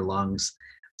with your lungs.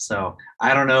 So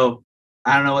I don't know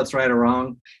what's right or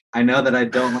wrong. I know that I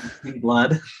don't like seeing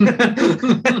blood. But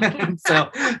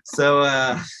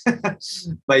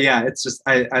it's just,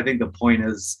 I think the point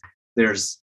is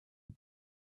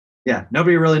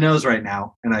nobody really knows right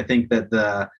now. And I think that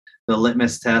the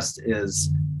litmus test is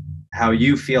how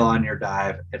you feel on your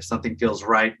dive. If something feels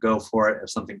right, go for it. If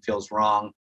something feels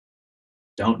wrong,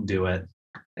 don't do it.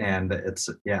 And it's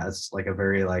a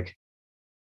very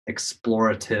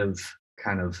explorative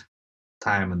kind of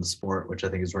time in the sport, which I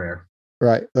think is rare.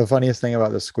 Right. The funniest thing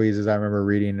about the squeeze is I remember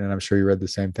reading, and I'm sure you read the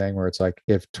same thing, where it's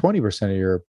if 20% of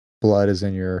your blood is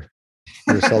in your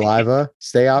saliva,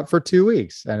 stay out for 2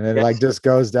 weeks. And then just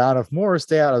goes down. If more,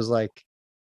 stay out. I was like,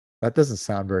 that doesn't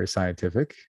sound very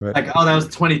scientific. But that was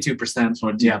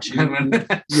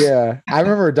 22%. Yeah. I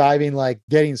remember diving,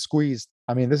 getting squeezed.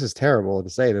 I mean, this is terrible to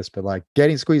say this, but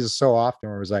getting squeezed so often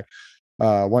where it was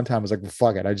one time I was like, well,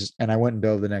 fuck it. I went and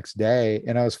dove the next day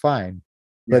and I was fine.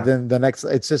 But then the next,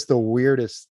 it's just the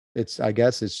weirdest. I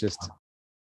guess it's just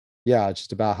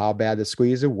about how bad the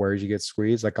squeeze is. Where did you get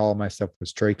squeezed? All of my stuff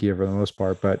was trachea for the most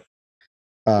part, but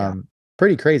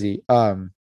pretty crazy.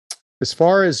 As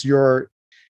far as your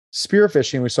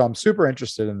spearfishing, so I'm super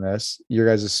interested in this. Your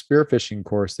guys' spearfishing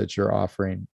course that you're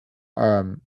offering.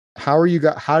 How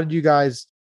did you guys,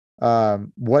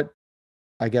 what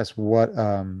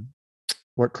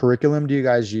curriculum do you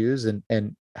guys use,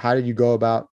 and how did you go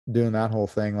about doing that whole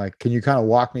thing? Can you kind of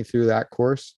walk me through that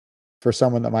course for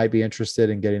someone that might be interested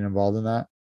in getting involved in that?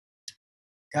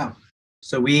 Yeah.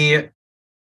 So we've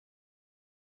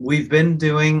been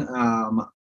doing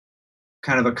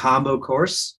kind of a combo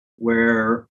course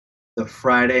where the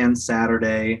Friday and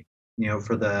Saturday,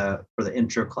 for the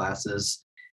intro classes,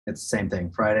 it's the same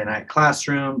thing. Friday night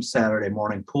classroom, Saturday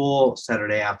morning pool,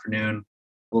 Saturday afternoon,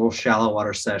 a little shallow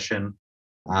water session.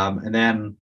 And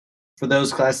then for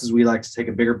those classes, we like to take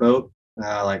a bigger boat,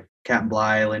 like Captain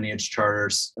Bligh, Lineage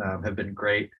Charters have been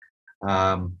great.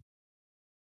 And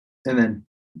then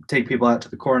take people out to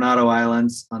the Coronado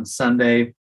Islands on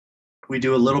Sunday. We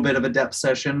do a little bit of a depth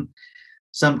session.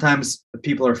 Sometimes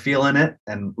people are feeling it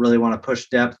and really want to push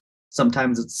depth.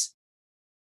 Sometimes it's,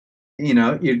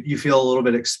 you feel a little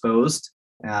bit exposed.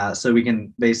 So we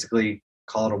can basically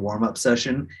call it a warm-up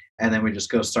session, and then we just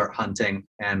go start hunting.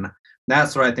 And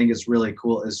that's what I think is really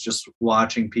cool, is just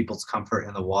watching people's comfort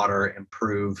in the water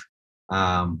improve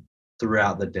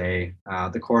throughout the day.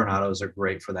 The Coronados are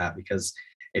great for that, because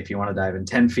if you want to dive in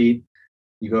 10 feet,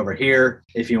 you go over here.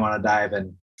 If you want to dive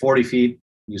in 40 feet,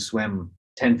 you swim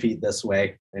 10 feet this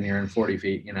way and you're in 40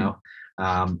 feet,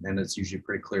 and it's usually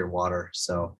pretty clear water.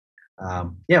 So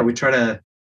we try to,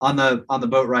 on the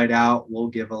boat ride out, we'll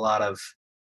give a lot of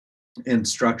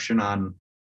instruction on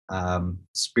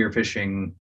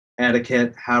spearfishing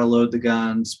etiquette, how to load the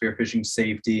gun, spearfishing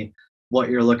safety, what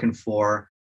you're looking for,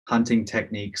 hunting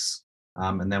techniques,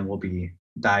 and then we'll be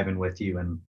diving with you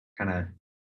and kind of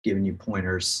giving you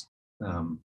pointers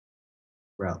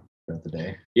throughout the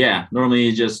day. Yeah,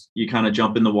 normally you kind of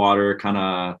jump in the water, kind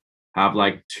of have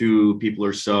like 2 people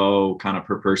or so kind of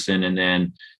per person, and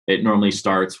then it normally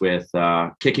starts with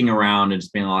kicking around and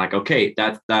just being like, okay,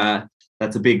 that's a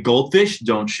big goldfish,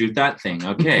 don't shoot that thing.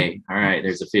 Okay, all right,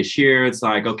 there's a fish here. It's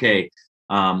like, okay,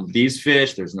 these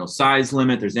fish, there's no size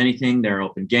limit, there's anything, they're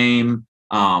open game.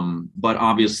 But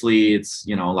obviously it's,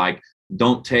 like,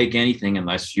 don't take anything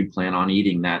unless you plan on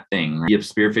eating that thing. The beauty of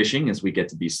spearfishing is we get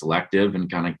to be selective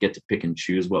and kind of get to pick and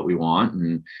choose what we want.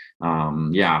 And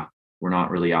we're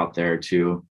not really out there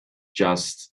to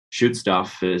just shoot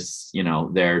stuff. Is,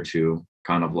 there to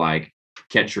kind of like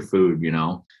catch your food,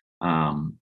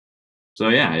 So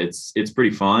yeah, it's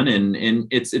pretty fun, and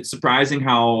it's surprising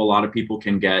how a lot of people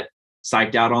can get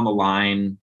psyched out on the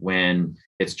line when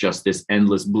it's just this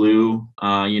endless blue,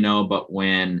 but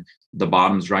when the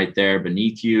bottom's right there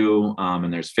beneath you,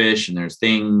 and there's fish and there's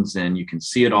things and you can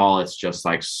see it all, it's just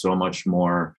like so much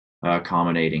more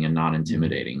accommodating and not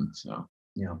intimidating. So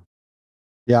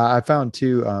yeah, I found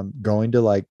too, going to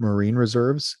like marine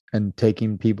reserves and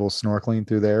taking people snorkeling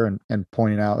through there and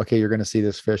pointing out, okay, you're going to see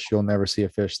this fish. You'll never see a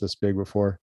fish this big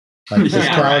before. Like this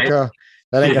calico, right?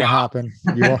 That ain't going to happen.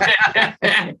 You won't.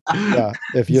 Yeah.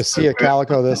 If you see a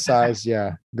calico this size,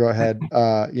 go ahead.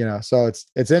 So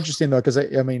it's interesting though, because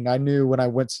I knew when I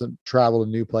went to travel to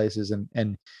new places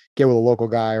and get with a local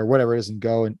guy or whatever it is and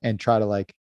go and try to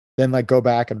then go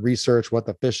back and research what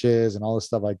the fish is and all this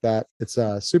stuff like that. It's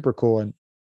super cool. And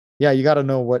yeah, you got to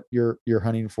know what you're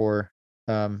hunting for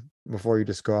before you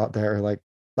just go out there. Like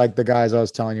the guys I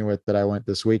was telling you with that I went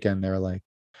this weekend, they're like,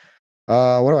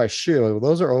 what do I shoot? Well,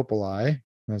 those are opali.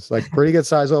 And it's like pretty good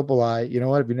size opali. You know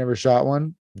what? If you never shot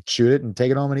one, shoot it and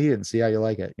take it home and eat it and see how you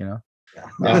like it,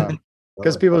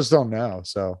 because people just don't know.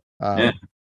 So yeah.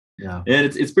 And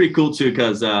it's pretty cool too,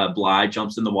 because Bligh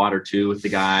jumps in the water too with the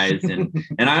guys, and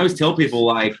I always tell people,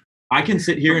 like, I can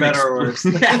sit here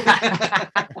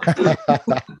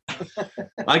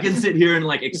I can sit here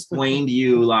and explain to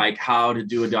you how to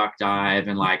do a duck dive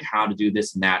and how to do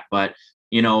this and that, but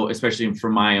especially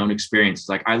from my own experience,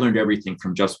 I learned everything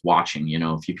from just watching.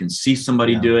 If you can see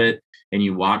somebody do it and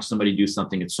you watch somebody do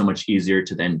something, it's so much easier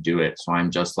to then do it. So I'm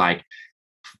just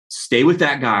stay with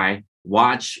that guy,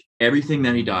 watch everything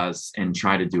that he does and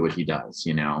try to do what he does,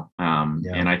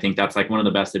 and I think that's one of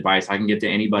the best advice I can get to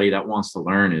anybody that wants to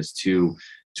learn is to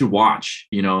watch.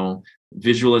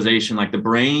 Visualization. The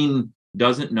brain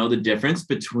doesn't know the difference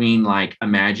between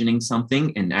imagining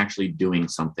something and actually doing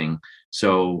something.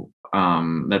 So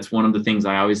that's one of the things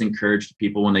I always encourage to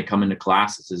people when they come into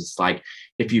classes is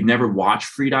if you've never watched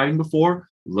freediving before,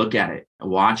 look at it,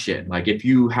 watch it. If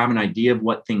you have an idea of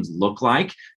what things look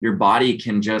like, your body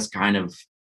can just kind of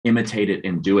imitate it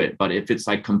and do it. But if it's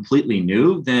completely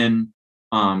new, then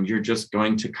you're just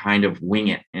going to kind of wing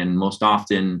it. And most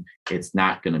often it's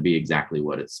not going to be exactly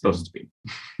what it's supposed to be.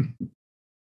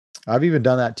 I've even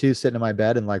done that too, sitting in my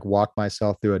bed and walk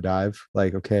myself through a dive,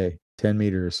 okay, 10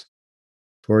 meters,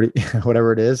 40,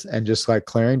 whatever it is. And just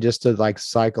clearing just to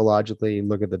psychologically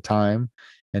look at the time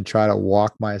and try to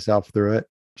walk myself through it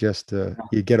just to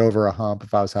get over a hump.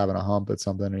 If I was having a hump at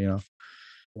something,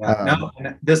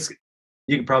 this,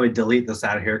 you can probably delete this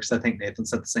out of here because I think Nathan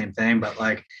said the same thing. But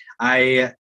when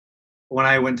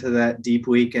I went to that deep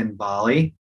week in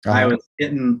Bali, I was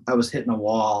hitting a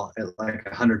wall at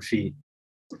 100 feet.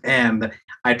 And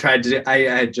I tried to, I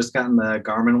had just gotten the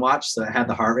Garmin watch, so it had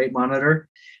the heart rate monitor.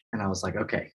 And I was like,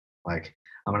 okay, like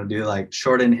I'm going to do like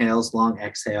short inhales, long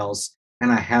exhales.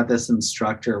 And I had this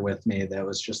instructor with me that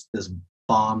was just this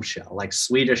bombshell, like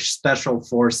Swedish special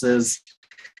forces,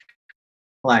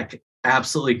 like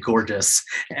absolutely gorgeous.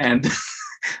 And,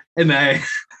 and I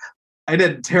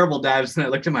did terrible dives and I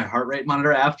looked at my heart rate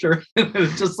monitor after, and it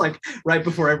was just like right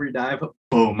before every dive,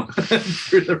 boom,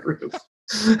 through the roof.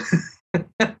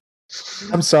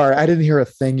 I'm sorry, I didn't hear a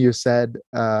thing you said.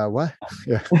 What?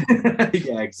 Yeah.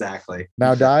 Yeah, exactly.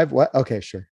 Now dive. What? Okay,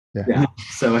 sure. Yeah. Yeah.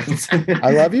 So it's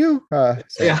I love you.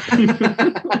 yeah.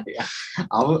 Yeah.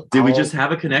 Did we just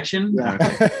have a connection? Yeah.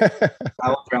 Okay. I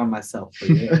will drown myself for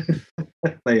you.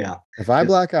 But yeah. If I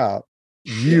black out,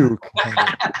 you.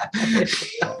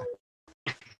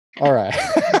 All right.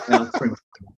 That's pretty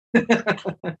much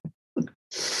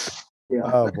yeah.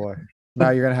 Oh boy.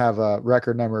 Now you're gonna have a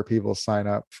record number of people sign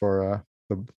up for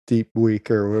the Deep Week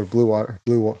or the Blue Water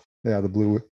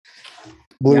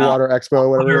Expo, or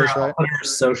whatever it is, right? Put our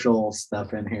social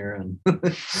stuff in here and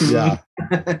Yeah.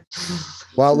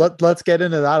 Well, let's get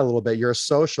into that a little bit. Your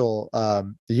social,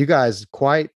 you guys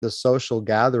quite the social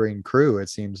gathering crew. It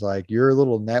seems like your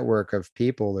little network of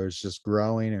people. There's just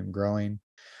growing and growing.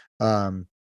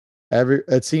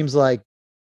 It seems like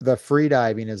the free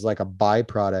diving is like a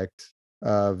byproduct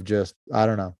of just, I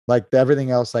don't know, like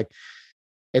everything else. Like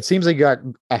it seems like you got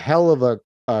a hell of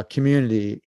a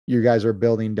community you guys are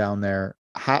building down there.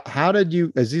 How did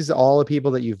you, is these all the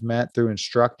people that you've met through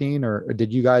instructing, or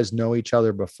did you guys know each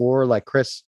other before? Like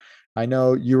Chris, I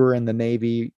know you were in the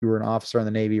Navy, you were an officer in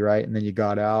the Navy, right? And then you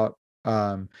got out.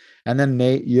 And then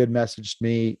Nate, you had messaged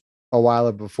me a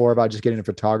while before about just getting into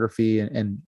photography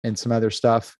and some other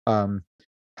stuff.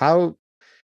 How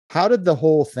did the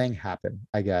whole thing happen?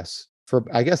 I guess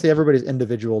everybody's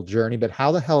individual journey, but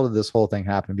how the hell did this whole thing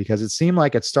happen? Because it seemed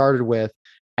like it started with,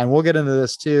 and we'll get into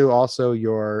this too, also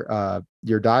your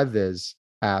DiveViz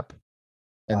app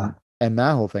and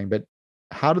that whole thing. But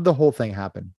how did the whole thing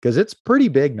happen? Because it's pretty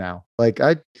big now. Like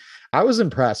I was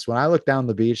impressed when I looked down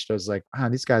the beach. I was like, wow,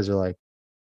 these guys are like,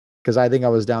 because I think I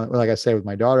was down, like I say, with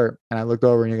my daughter, and I looked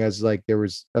over and you guys, like, there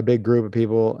was a big group of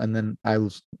people. And then I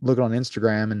was looking on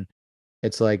Instagram and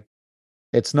it's like,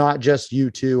 it's not just you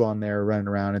two on there running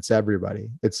around. It's everybody.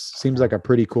 It seems like a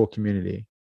pretty cool community.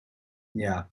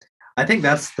 Yeah. I think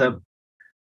that's one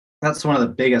of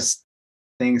the biggest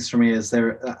things for me is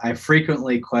I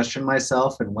frequently question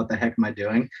myself and what the heck am I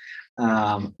doing?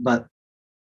 But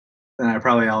and I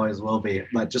probably always will be,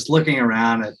 but just looking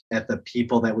around at the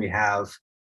people that we have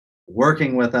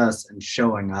working with us and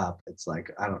showing up, it's like,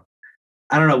 I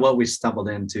don't know what we stumbled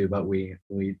into, but we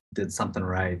did something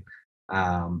right.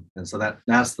 And so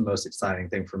that's the most exciting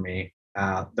thing for me.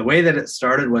 The way that it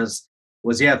started was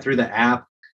through the app.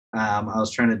 I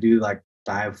was trying to do like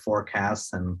dive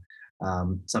forecasts, and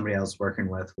somebody I was working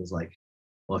with was like,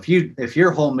 well, if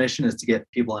your whole mission is to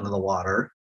get people into the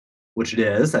water, which it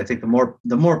is, I think the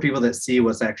more people that see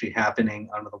what's actually happening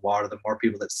under the water, the more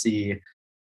people that see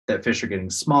that fish are getting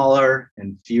smaller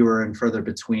and fewer and further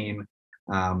between.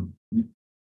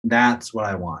 That's what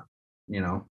I want,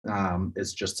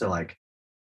 it's just to like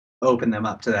open them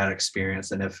up to that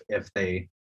experience. And if they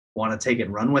want to take it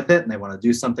and run with it and they want to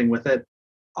do something with it,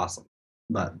 awesome.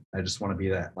 But I just want to be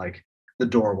that, like, the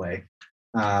doorway.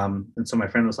 And so my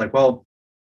friend was like, well,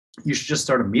 you should just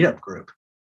start a meetup group.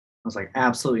 I was like,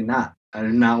 absolutely not. I do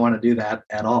not want to do that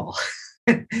at all.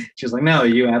 She was like, no,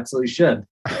 you absolutely should.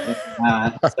 So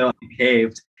I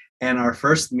caved. And our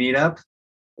first meetup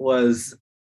was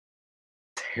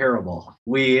terrible.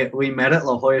 We met at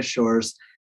La Jolla Shores.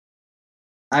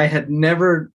 I had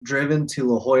never driven to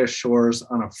La Jolla Shores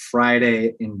on a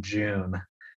Friday in June.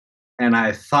 And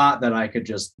I thought that I could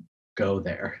just go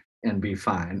there and be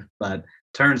fine. But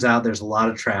turns out there's a lot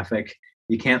of traffic.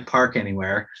 You can't park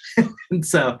anywhere. And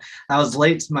so I was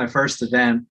late to my first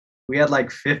event. We had like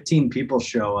 15 people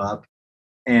show up,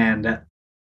 and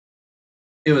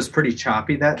it was pretty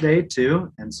choppy that day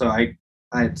too. And so I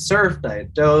had surfed, I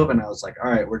had dove, and I was like,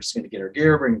 all right, we're just going to get our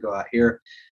gear. We're going to go out here.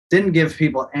 Didn't give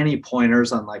people any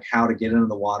pointers on like how to get into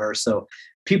the water. So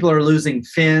people are losing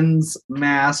fins,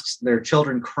 masks, their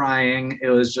children crying. It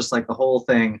was just like the whole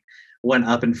thing went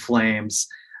up in flames.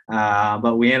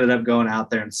 But we ended up going out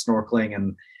there and snorkeling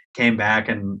and came back.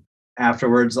 And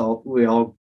afterwards, we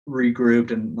all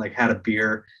regrouped and like had a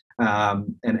beer.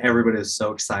 And everybody was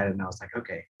so excited. And I was like,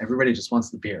 okay, everybody just wants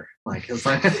the beer. Like, it's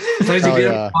like, as long as you get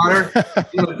in the water,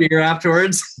 you get a beer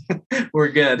afterwards, we're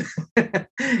good.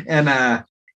 And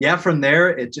yeah, from there,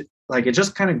 it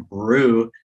just kind of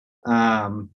grew.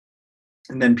 And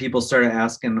And then people started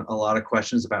asking a lot of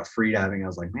questions about free diving. I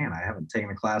was like, man, I haven't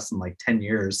taken a class in like 10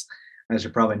 years. I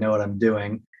should probably know what I'm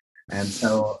doing. And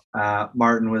so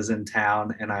Martin was in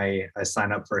town, and I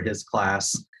signed up for his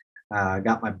class,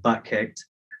 got my butt kicked.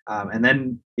 And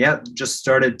then, just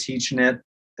started teaching it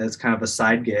as kind of a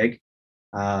side gig.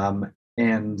 And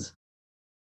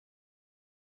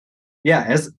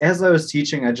as I was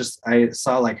teaching, I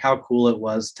saw like how cool it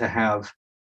was to have,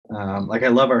 like I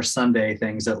love our Sunday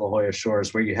things at La Jolla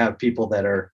Shores, where you have people that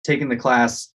are taking the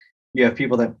class. You have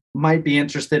people that might be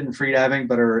interested in freediving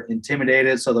but are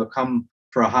intimidated, so they'll come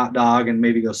for a hot dog and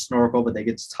maybe go snorkel, but they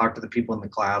get to talk to the people in the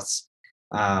class.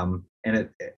 And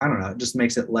I don't know, it just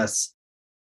makes it less,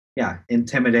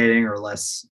 intimidating, or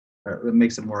it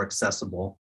makes it more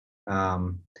accessible.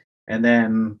 And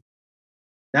then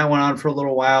that went on for a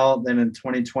little while. Then in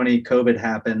 2020, COVID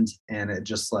happened, and it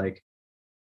just like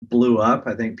blew up.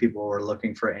 I think people were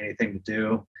looking for anything to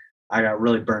do. I got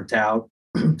really burnt out.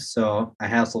 So I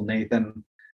hassled Nathan,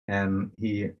 and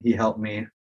he helped me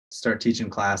start teaching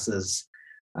classes.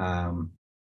 And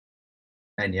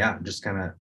just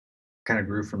kind of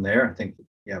grew from there. I think,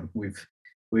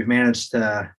 we've managed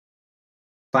to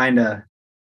find an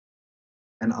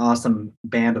awesome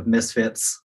band of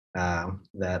misfits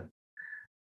that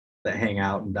hang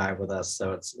out and dive with us.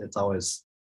 So it's always,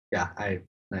 I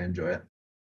enjoy it.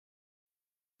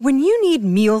 When you need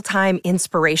mealtime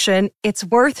inspiration, it's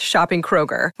worth shopping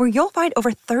Kroger, where you'll find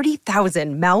over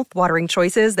 30,000 mouth-watering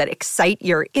choices that excite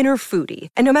your inner foodie.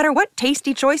 And no matter what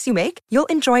tasty choice you make, you'll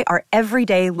enjoy our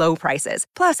everyday low prices,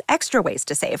 plus extra ways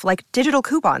to save, like digital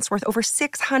coupons worth over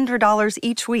 $600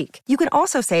 each week. You can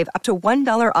also save up to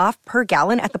 $1 off per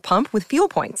gallon at the pump with fuel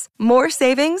points. More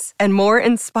savings and more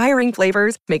inspiring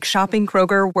flavors make shopping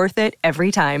Kroger worth it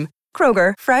every time.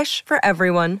 Kroger, fresh for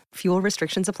everyone. Fuel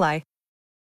restrictions apply.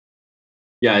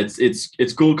 Yeah,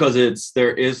 it's cool because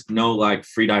there is no like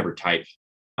freediver type.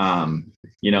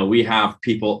 We have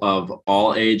people of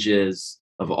all ages,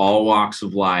 of all walks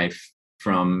of life,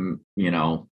 from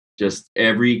just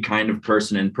every kind of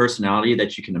person and personality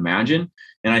that you can imagine.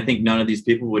 And I think none of these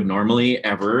people would normally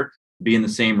ever be in the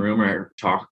same room or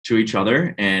talk to each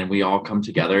other. And we all come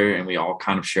together, and we all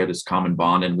kind of share this common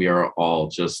bond, and we are all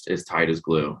just as tight as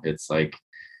glue. It's like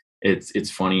it's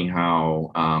funny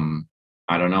how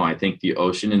I don't know. I think the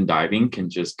ocean and diving can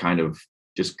just kind of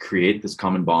just create this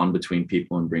common bond between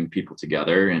people and bring people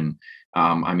together. And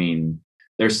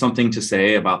there's something to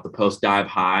say about the post-dive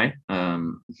high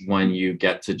when you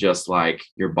get to just like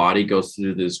your body goes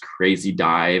through this crazy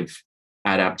dive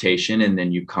adaptation, and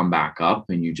then you come back up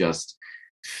and you just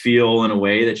feel in a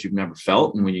way that you've never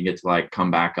felt. And when you get to like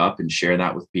come back up and share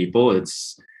that with people,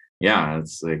 it's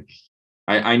like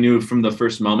I knew from the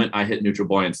first moment I hit neutral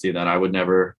buoyancy that I would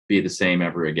never be the same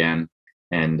ever again.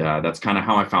 And that's kind of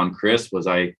how I found Chris. Was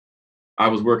I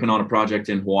was working on a project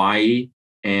in Hawaii,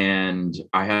 and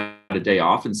I had a day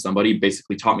off, and somebody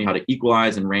basically taught me how to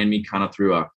equalize and ran me kind of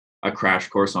through a crash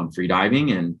course on free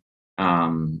diving. And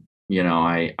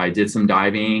I did some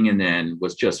diving, and then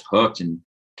was just hooked, and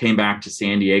came back to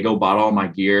San Diego, bought all my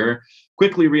gear,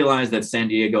 quickly realized that San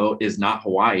Diego is not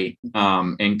Hawaii,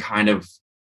 and kind of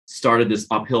started this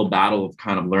uphill battle of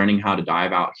kind of learning how to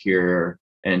dive out here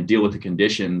and deal with the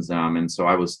conditions. And so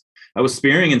I was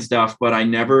spearing and stuff, but I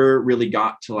never really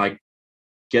got to like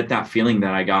get that feeling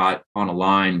that I got on a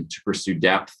line to pursue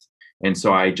depth. And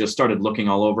so I just started looking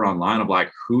all over online of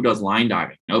like, who does line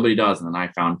diving? Nobody does. And then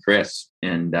I found Chris,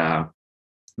 and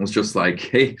was just like,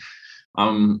 hey,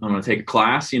 I'm going to take a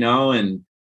class, and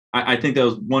I think that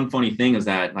was one funny thing is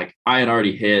that like I had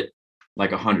already hit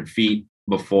like 100 feet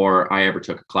before I ever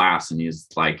took a class. And he's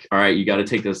like, all right, you got to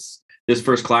take this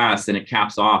first class, and it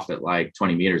caps off at like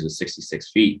 20 meters at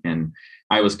 66 feet. And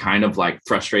I was kind of like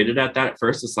frustrated at that at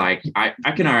first. It's like, I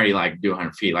can already like do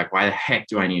 100 feet. Like, why the heck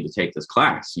do I need to take this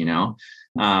class?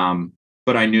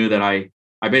 But I knew that I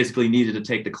basically needed to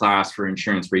take the class for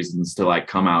insurance reasons to like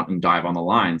come out and dive on the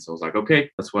line. So I was like, okay,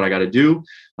 that's what I got to do.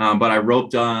 But I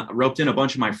roped in a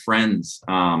bunch of my friends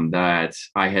that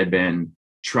I had been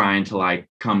trying to like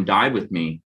come dive with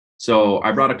me. So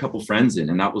I brought a couple friends in,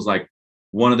 and that was like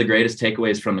one of the greatest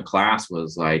takeaways from the class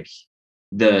was like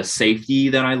the safety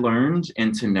that I learned,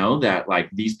 and to know that like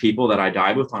these people that I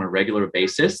dive with on a regular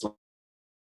basis,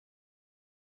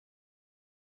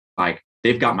 like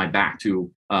they've got my back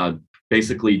to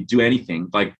basically do anything,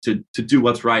 like to do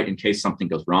what's right in case something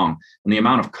goes wrong. And the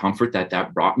amount of comfort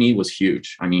that brought me was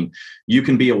huge. I mean, you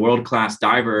can be a world-class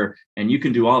diver and you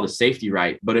can do all the safety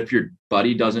right, but if your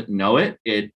buddy doesn't know it,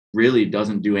 it really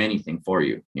doesn't do anything for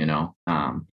you,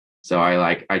 So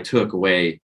I took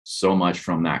away so much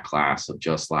from that class of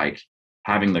just like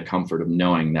having the comfort of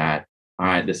knowing that all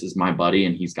right, this is my buddy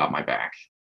and he's got my back.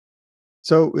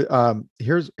 So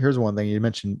here's one thing you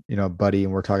mentioned, buddy,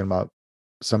 and we're talking about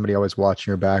somebody always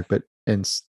watching your back, but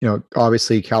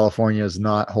obviously California is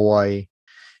not Hawaii.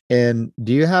 And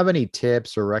do you have any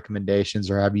tips or recommendations,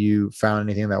 or have you found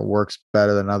anything that works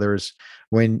better than others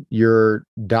when you're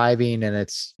diving and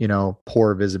it's,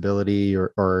 poor visibility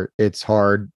or it's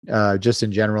hard, just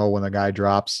in general, when the guy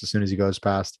drops, as soon as he goes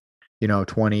past,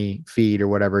 20 feet or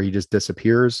whatever, he just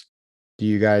disappears? Do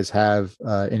you guys have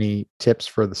any tips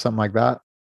for something like that?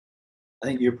 I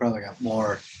think you probably got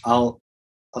more. I'll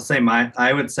say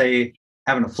I would say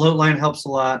having a float line helps a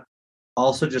lot.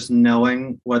 Also, just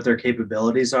knowing what their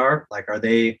capabilities are. Like,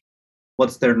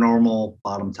 what's their normal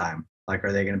bottom time? Like,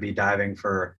 are they going to be diving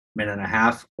for a minute and a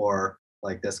half, or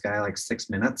like this guy, like 6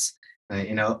 minutes?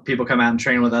 People come out and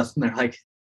train with us and they're like,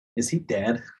 is he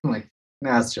dead? I'm like,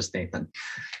 no, it's just Nathan.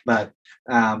 But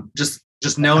just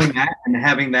knowing that and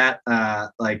having that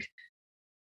like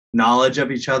knowledge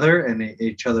of each other and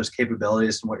each other's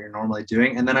capabilities and what you're normally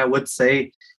doing. And then I would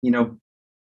say,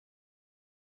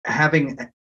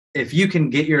 if you can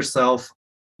get yourself,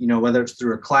 whether it's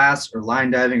through a class or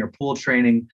line diving or pool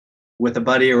training with a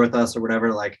buddy or with us or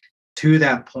whatever, like to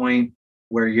that point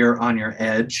where you're on your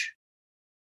edge,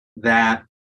 that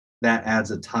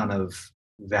adds a ton of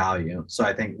value. So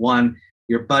I think, one,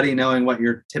 your buddy knowing what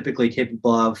you're typically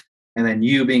capable of, and then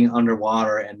you being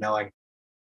underwater and knowing,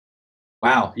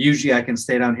 wow, usually I can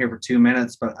stay down here for 2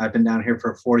 minutes, but I've been down here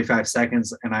for 45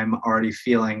 seconds and I'm already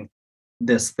feeling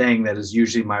this thing that is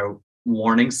usually my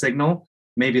warning signal.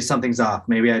 Maybe something's off.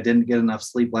 Maybe I didn't get enough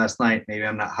sleep last night. Maybe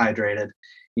I'm not hydrated,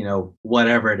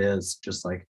 whatever it is. Just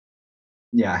like,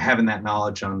 yeah, having that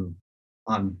knowledge on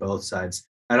both sides.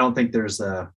 I don't think there's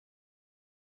I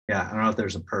don't know if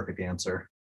there's a perfect answer.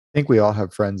 I think we all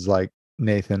have friends like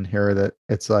Nathan here that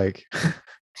it's like,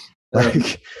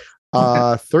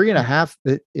 3.5.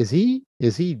 Did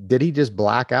he just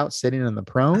black out sitting in the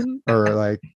prone? Or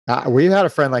like, we had a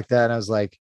friend like that, and I was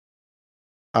like,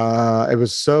 it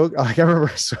was so, like, I remember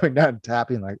sitting down and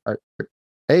tapping like,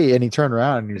 hey, and he turned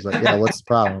around and he was like, yeah, what's the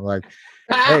problem? I'm like,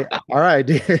 hey, all right,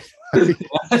 dude.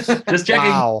 Just checking.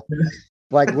 Wow.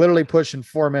 Like literally pushing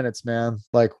 4 minutes, man.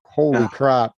 Like, holy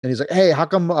crap. And he's like, hey, how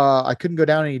come I couldn't go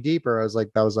down any deeper? I was like,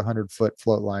 that was a 100-foot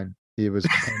float line. He was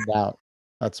pinned out.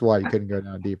 That's why you couldn't go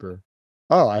down deeper.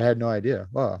 Oh, I had no idea.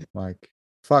 Oh, like,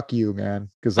 fuck you,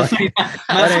 man. Because that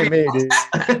ain't me, dude.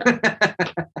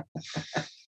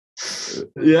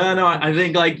 Yeah, no, I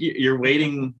think like your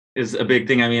waiting is a big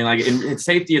thing. I mean, like in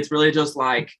safety, it's really just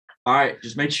like, all right,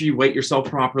 just make sure you weight yourself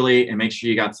properly and make sure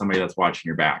you got somebody that's watching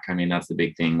your back. I mean, that's the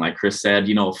big thing. Like Chris said,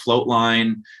 a float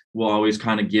line will always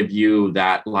kind of give you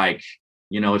that, like,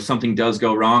 if something does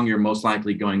go wrong, you're most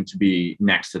likely going to be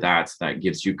next to that. So that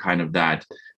gives you kind of that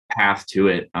path to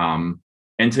it. And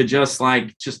to just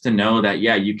to know that,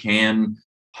 yeah, you can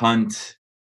hunt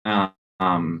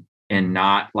and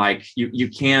not like you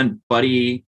can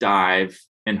buddy dive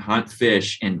and hunt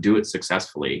fish and do it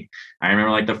successfully. I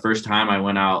remember like the first time I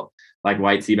went out like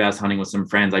white sea bass hunting with some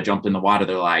friends, I jumped in the water.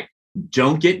 They're like,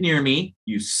 don't get near me.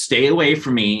 You stay away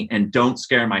from me and don't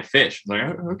scare my fish. I was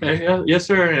like, oh, okay, yeah, yes,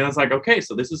 sir. And I was like, okay,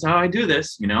 so this is how I do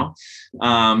this,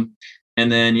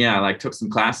 and then, yeah, like took some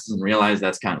classes and realized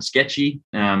that's kind of sketchy.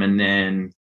 And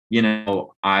then,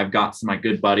 I've got some like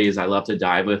good buddies I love to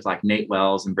dive with, like Nate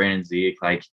Wells and Brandon Zeke,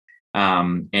 like,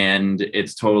 and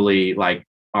it's totally like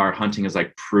our hunting has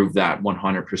like proved that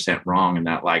 100% wrong. And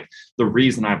that like the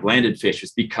reason I've landed fish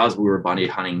is because we were buddy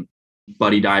diving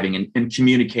and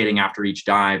communicating after each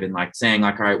dive and like saying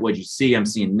like, all right, what'd you see? I'm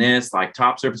seeing this, like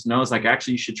top surface. No, it's like,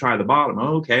 actually you should try the bottom.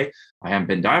 Oh, okay. I haven't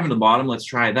been diving to the bottom. Let's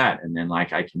try that. And then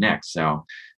like I connect. So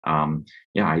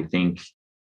yeah, I think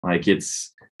like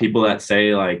it's people that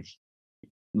say like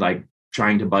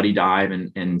trying to buddy dive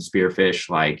and spearfish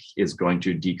like is going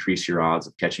to decrease your odds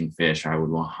of catching fish. I would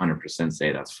 100%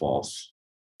 say that's false.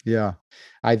 Yeah.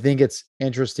 I think it's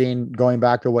interesting going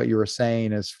back to what you were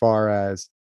saying as far as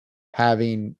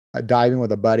having diving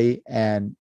with a buddy,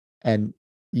 and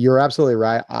you're absolutely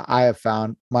right. I have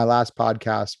found my last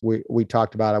podcast, we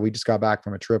talked about it. We just got back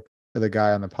from a trip with a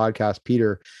guy on the podcast,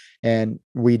 Peter, and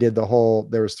we did there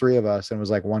was 3 of us, and it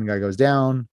was like one guy goes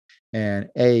down and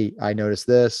I noticed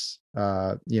this,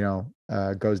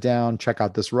 goes down, check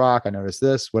out this rock. I noticed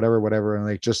this, whatever. And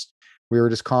like, we were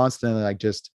just constantly like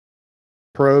just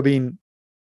probing,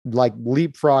 like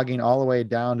leapfrogging all the way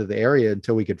down to the area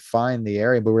until we could find the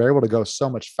area. But we were able to go so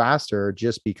much faster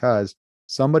just because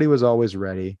somebody was always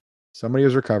ready. Somebody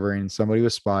was recovering, somebody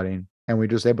was spotting, and we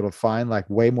were just able to find like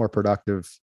way more productive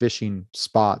fishing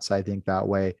spots. I think that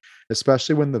way,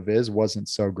 especially when the viz wasn't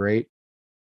so great.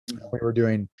 We were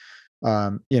doing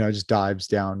just dives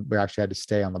down. We actually had to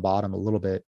stay on the bottom a little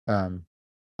bit.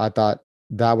 I thought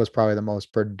that was probably the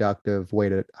most productive way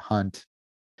to hunt,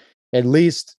 at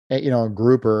least, a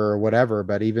grouper or whatever.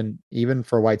 But even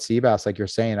for white sea bass, like you're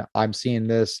saying, I'm seeing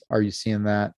this. Are you seeing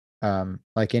that?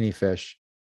 Like any fish,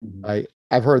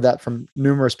 I've heard that from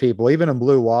numerous people. Even in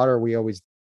blue water, we always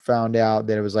found out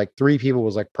that it was like 3 people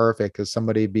was like perfect, because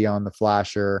somebody be on the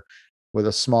flasher with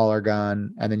a smaller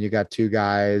gun, and then you got 2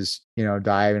 guys,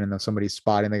 diving, and then somebody's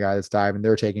spotting the guy that's diving.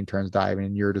 They're taking turns diving,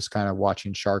 and you're just kind of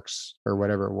watching sharks or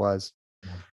whatever it was.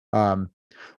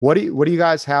 What do you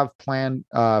guys have planned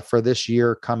for this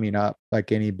year coming up?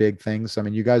 Like any big things? I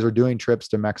mean, you guys are doing trips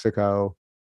to Mexico,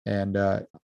 and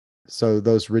so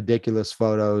those ridiculous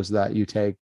photos that you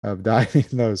take of diving,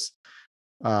 those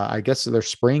I guess they're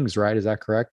springs, right? Is that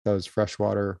correct? Those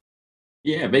freshwater.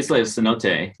 Yeah, basically a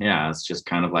cenote. Yeah, it's just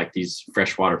kind of like these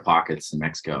freshwater pockets in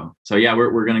Mexico. So yeah,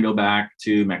 we're gonna go back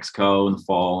to Mexico in the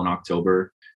fall, in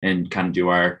October, and kind of do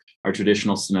our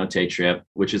traditional cenote trip,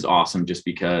 which is awesome, just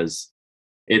because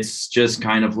it's just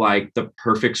kind of like the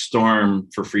perfect storm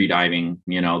for free diving.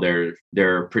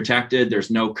 They're protected.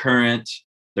 There's no current.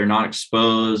 They're not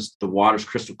exposed. The water's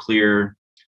crystal clear.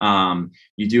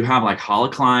 You do have like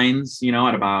holoclines,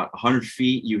 at about 100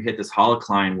 feet, you hit this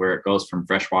holocline where it goes from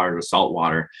freshwater to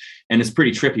saltwater. And it's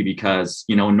pretty trippy because,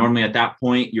 normally at that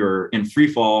point you're in free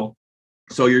fall.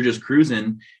 So you're just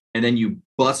cruising, and then you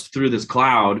bust through this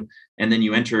cloud, and then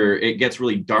it gets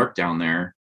really dark down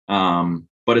there.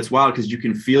 But it's wild because you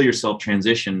can feel yourself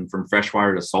transition from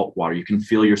freshwater to saltwater. You can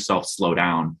feel yourself slow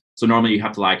down. So normally you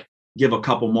have to like give a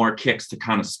couple more kicks to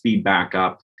kind of speed back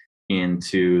up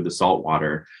into the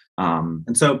saltwater.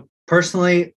 And so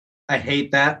personally, I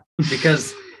hate that,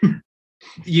 because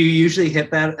you usually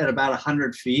hit that at about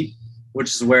 100 feet,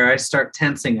 which is where I start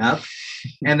tensing up.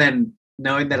 And then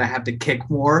knowing that I have to kick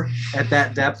more at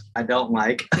that depth, I don't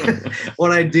like.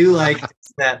 What I do like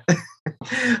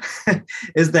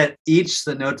is that each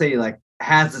cenote like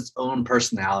has its own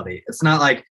personality. It's not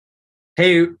like,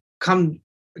 hey, come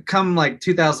like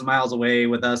 2,000 miles away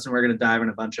with us and we're going to dive in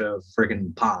a bunch of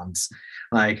freaking ponds.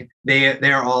 Like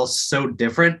they are all so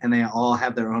different, and they all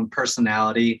have their own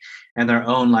personality and their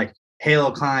own like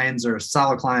haloclines or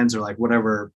soloclines or like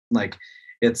whatever. Like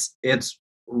it's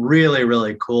really,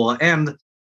 really cool and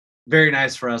very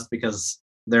nice for us because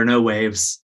there are no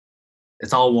waves.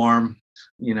 It's all warm.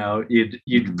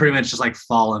 You'd pretty much just like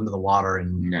fall into the water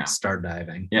and start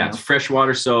diving. Yeah, it's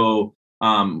freshwater. So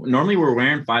normally we're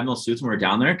wearing 5 mil suits when we're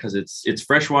down there because it's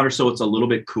freshwater, so it's a little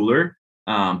bit cooler.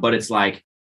 But it's like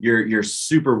you're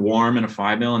super warm in a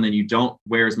 5 mil, and then you don't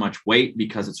wear as much weight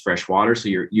because it's freshwater. So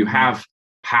you have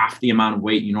half the amount of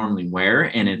weight you normally wear,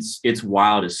 and it's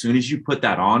wild. As soon as you put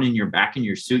that on and you're back in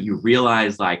your suit, you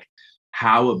realize like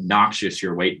how obnoxious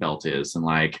your weight belt is, and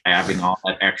like having all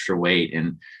that extra weight.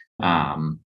 And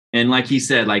like he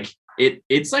said, like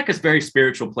it's like a very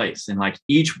spiritual place, and like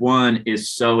each one is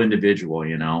so individual,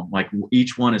 like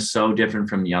each one is so different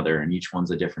from the other, and each one's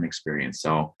a different experience.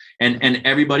 So and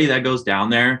everybody that goes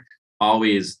down there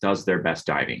always does their best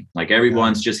diving. Like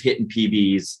everyone's just hitting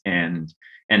PBs, and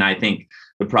I think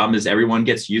the problem is everyone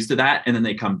gets used to that, and then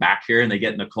they come back here and they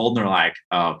get in the cold and they're like,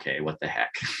 oh, okay, what the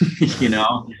heck.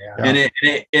 And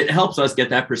it helps us get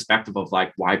that perspective of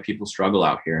like why people struggle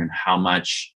out here, and how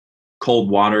much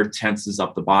cold water tenses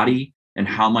up the body, and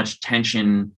how much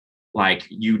tension like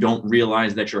you don't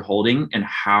realize that you're holding, and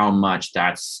how much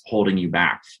that's holding you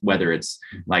back, whether it's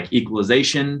like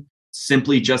equalization,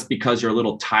 simply just because you're a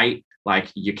little tight, like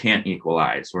you can't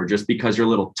equalize, or just because you're a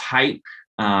little tight,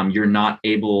 you're not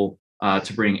able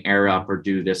to bring air up or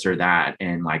do this or that,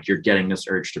 and like you're getting this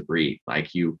urge to breathe,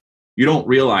 like you don't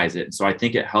realize it. So I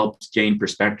think it helps gain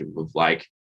perspective of like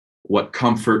what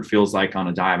comfort feels like on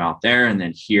a dive out there, and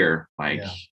then here, like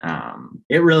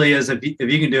it really is. If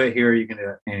you can do it here, you can do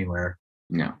it anywhere.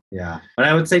 Yeah. But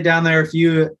I would say down there, if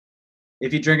you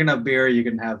drink enough beer, you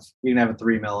can have a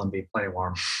 3 mil and be plenty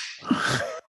warm.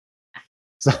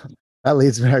 So that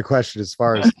leads me to a question as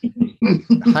far as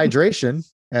hydration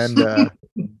and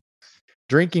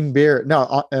drinking beer.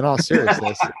 No, in all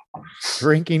seriousness,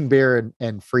 drinking beer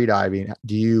and free diving,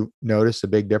 do you notice a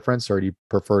big difference, or do you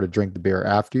prefer to drink the beer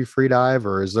after you free dive?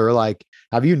 Or is there like,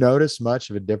 have you noticed much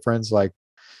of a difference? Like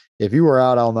if you were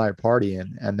out all night partying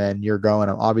and then you're going,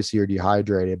 obviously you're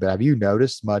dehydrated, but have you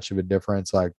noticed much of a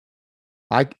difference? Like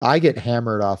I get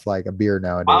hammered off like a beer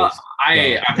nowadays.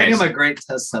 I think I'm a great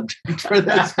test subject for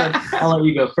this, but I'll let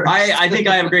you go first. I think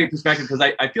I have a great perspective because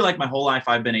I feel like my whole life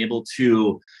I've been able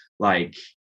to like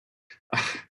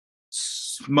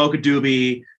smoke a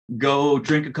doobie, go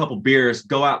drink a couple beers,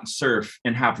 go out and surf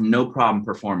and have no problem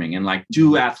performing and like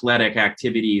do athletic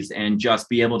activities and just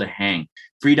be able to hang.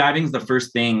 Free diving is the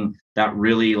first thing that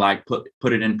really like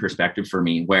put it in perspective for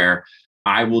me, where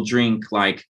I will drink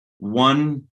like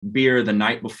one beer the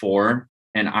night before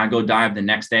and I go dive the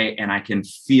next day and I can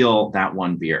feel that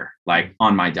one beer like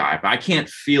on my dive. I can't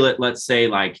feel it, let's say,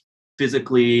 like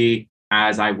physically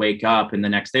as I wake up, and the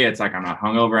next day it's like I'm not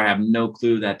hungover. I have no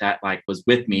clue that like was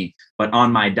with me, but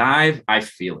on my dive, I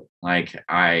feel it like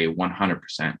I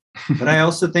 100%. But I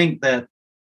also think that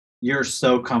you're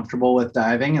so comfortable with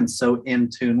diving and so in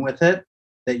tune with it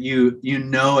that you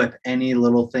know if any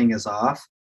little thing is off.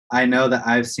 I know that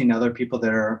I've seen other people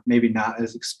that are maybe not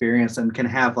as experienced and can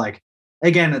have like,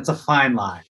 again, it's a fine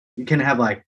line. You can have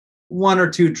like 1 or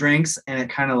 2 drinks and it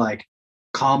kind of like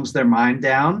calms their mind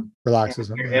down, Relaxes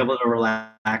them. you're able to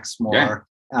relax more.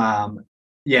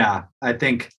 Yeah, I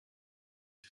think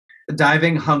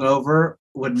diving hungover,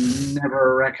 would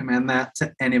never recommend that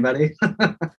to anybody.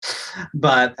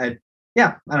 But I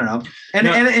don't know. And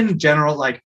in general,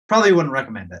 like probably wouldn't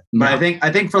recommend it. But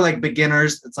I think for like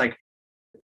beginners, it's like,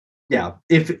 yeah,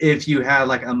 if you have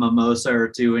like a mimosa or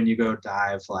 2 and you go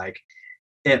dive, like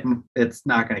it's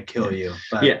not going to kill you.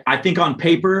 But yeah, I think on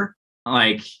paper,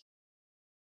 like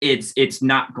it's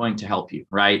not going to help you,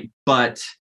 right? But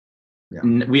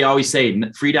we always say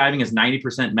free diving is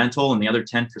 90% mental and the other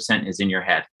 10% is in your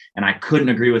head. And I couldn't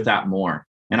agree with that more.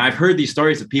 And I've heard these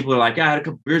stories of people who are like, I had a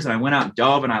couple beers and I went out and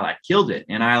dove and I like killed it.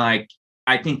 And I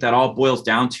think that all boils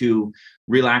down to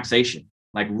relaxation.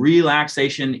 Like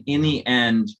relaxation in the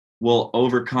end will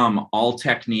overcome all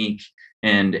technique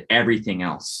and everything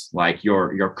else. Like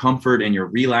your comfort and your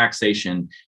relaxation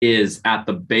is at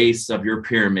the base of your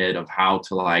pyramid of how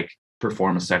to like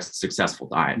perform a successful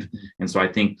dive. Mm-hmm. And so I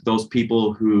think those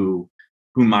people who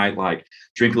might like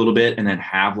drink a little bit and then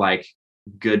have like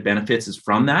good benefits is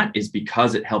from that is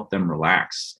because it helped them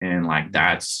relax. And like,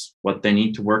 that's what they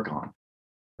need to work on.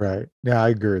 Right. Yeah, I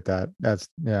agree with that. That's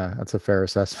a fair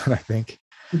assessment, I think.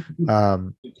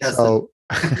 So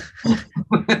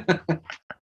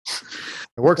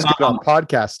it works good on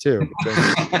podcasts too.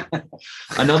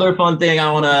 Another fun thing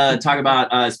I want to talk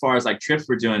about as far as like trips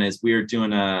we're doing is we're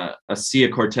doing a Sea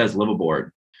of Cortez liveaboard.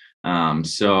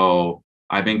 So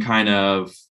I've been kind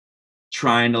of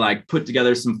trying to like put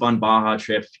together some fun Baja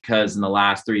trips because in the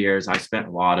last 3 years I spent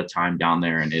a lot of time down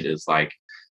there, and it is like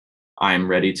I'm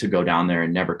ready to go down there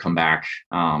and never come back.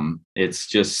 It's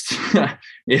just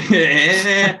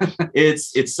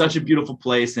it's such a beautiful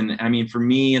place, and I mean for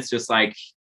me it's just like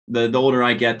the older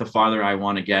I get, the farther I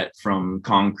want to get from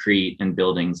concrete and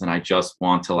buildings, and I just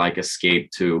want to like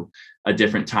escape to a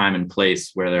different time and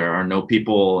place where there are no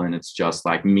people and it's just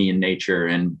like me and nature.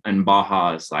 And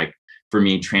Baja is like for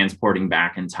me transporting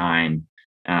back in time.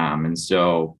 And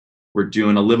so we're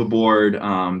doing a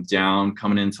liveaboard down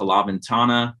coming into La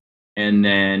Ventana, and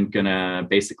then gonna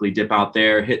basically dip out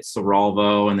there, hit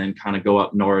Cerralvo, and then kind of go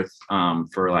up north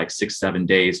for like 6-7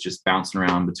 days, just bouncing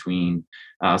around between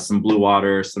some blue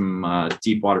water, some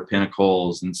deep water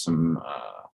pinnacles, and some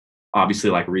obviously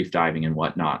like reef diving and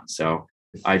whatnot. So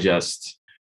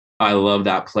I love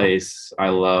that place. I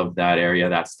love that area,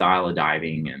 that style of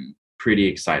diving, and pretty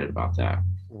excited about that.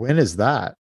 When is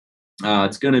that?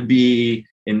 It's going to be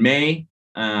in May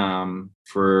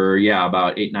for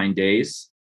about 8-9 days.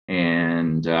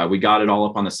 And we got it all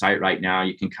up on the site right now.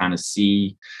 You can kind of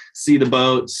see the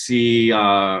boat, see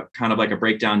kind of like a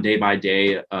breakdown day by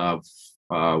day of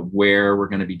where we're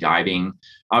going to be diving.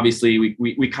 Obviously,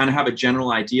 we kind of have a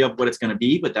general idea of what it's going to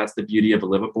be, but that's the beauty of a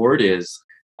liveaboard is,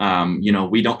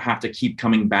 we don't have to keep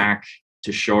coming back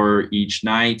to shore each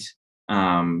night.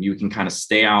 You can kind of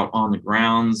stay out on the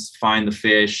grounds, find the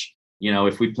fish.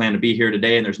 If we plan to be here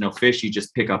today and there's no fish, you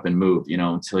just pick up and move,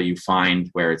 until you find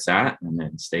where it's at and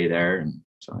then stay there. And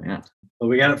so, yeah. Well,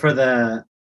 we got it for the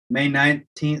May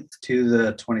 19th to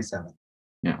the 27th.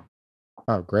 Yeah.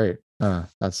 Oh, great.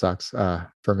 That sucks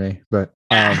for me, but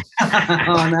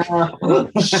oh no.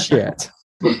 Shit.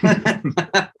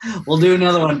 We'll do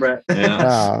another one, Brett.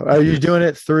 Yeah. Are you doing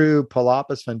it through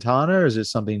Palapas Ventana, or is it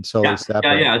something totally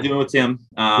separate? Yeah, doing it with him.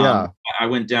 I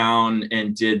went down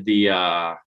and did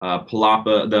the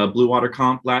Palapa, the Blue Water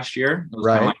comp last year. It was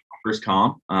kind of like my first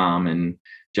comp, and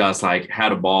just like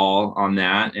had a ball on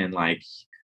that, and like,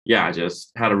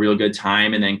 just had a real good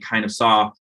time, and then kind of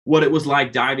saw what it was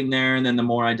like diving there. And then the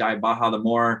more I dive Baja, the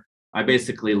more I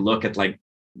basically look at like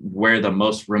where the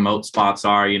most remote spots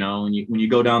are. When you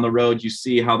go down the road, you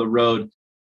see how the road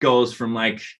goes from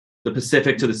like the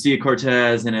Pacific to the Sea of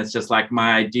Cortez, and it's just like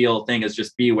my ideal thing is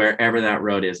just be wherever that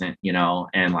road isn't,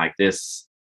 and like this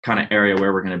kind of area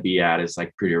where we're going to be at is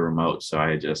like pretty remote. So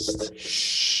I just,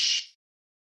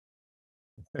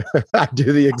 I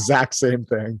do the exact same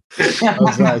thing. I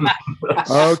was like,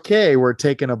 okay, we're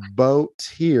taking a boat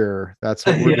here. That's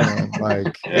what we're doing.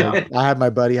 Like, I have my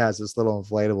buddy has this little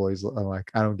inflatable. I'm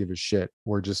like, I don't give a shit.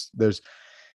 We're just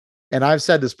and I've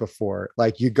said this before,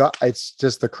 like it's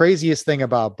just the craziest thing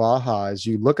about Baja is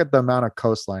you look at the amount of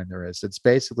coastline there is. It's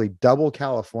basically double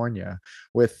California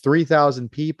with 3,000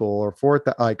 people or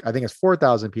I think it's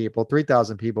 4,000 people,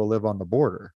 3,000 people live on the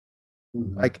border.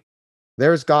 Mm-hmm. Like,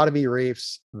 there's got to be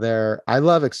reefs there. I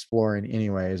love exploring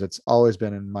anyways. It's always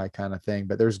been in my kind of thing,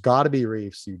 but there's got to be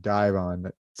reefs you dive on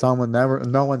that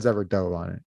no one's ever dove on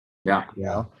it. Yeah. You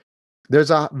know?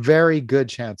 There's a very good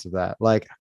chance of that. Like,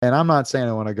 and I'm not saying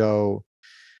I want to go,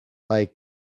 like,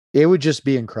 it would just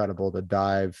be incredible to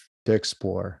dive, to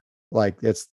explore. Like,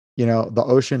 it's, the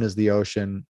ocean is the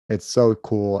ocean. It's so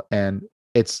cool. And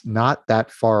it's not that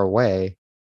far away,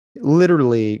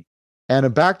 literally.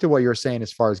 And back to what you're saying,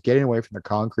 as far as getting away from the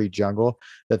concrete jungle,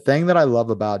 the thing that I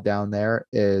love about down there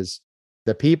is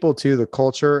the people too, the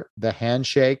culture, the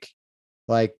handshake.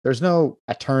 Like, there's no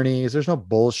attorneys, there's no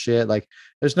bullshit. Like,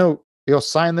 there's no, you'll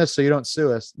sign this so you don't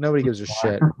sue us. Nobody gives a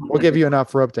shit. We'll give you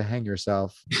enough rope to hang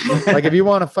yourself. Like, if you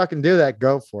want to fucking do that,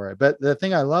 go for it. But the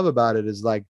thing I love about it is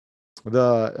like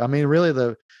really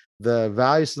the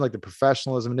values, like the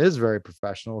professionalism. It is very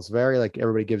professional. It's very like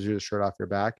everybody gives you the shirt off your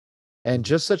back. And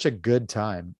just such a good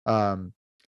time. What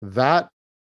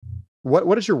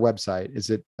is your website? Is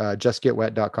it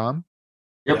justgetwet.com?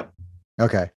 Yep.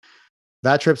 Okay.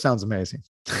 That trip sounds amazing.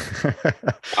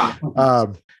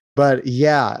 But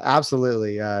yeah,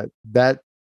 absolutely. That,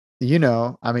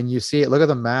 you see it, look at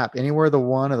the map, anywhere the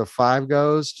 1 or the 5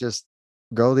 goes, just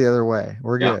go the other way.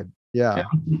 We're good. Yeah.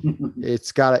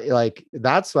 It's got like,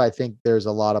 that's why I think there's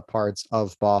a lot of parts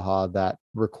of Baja that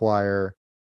require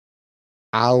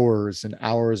hours and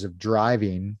hours of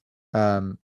driving.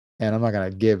 And I'm not going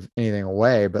to give anything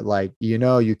away, but like,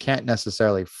 you can't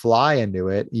necessarily fly into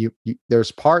it. You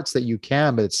there's parts that you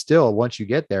can, but it's still, once you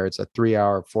get there, it's a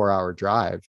 3-hour, 4-hour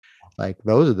drive. Like,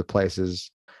 those are the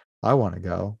places I want to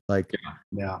go. Like,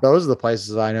 those are the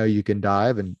places I know you can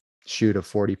dive and shoot a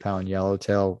 40-pound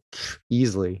yellowtail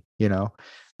easily, but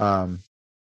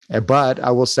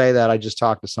I will say that I just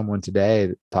talked to someone today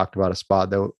that talked about a spot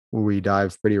that we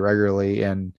dive pretty regularly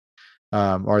and,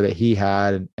 or that he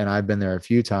had. And I've been there a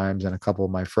few times, and a couple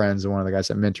of my friends, and one of the guys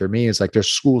that mentored me is like, there's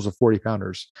schools of 40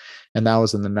 pounders. And that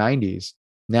was in the 90s.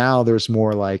 Now there's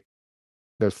more like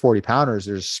there's 40 pounders,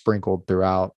 there's sprinkled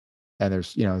throughout, and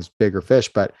there's, there's bigger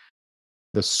fish, but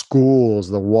the schools,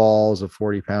 the walls of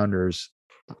 40 pounders,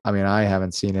 I mean, I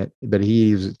haven't seen it, but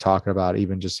he was talking about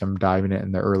even just him diving it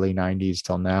in the early 90s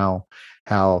till now,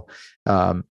 how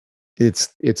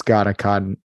it's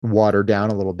gotten watered down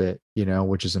a little bit,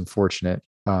 which is unfortunate.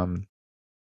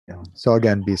 So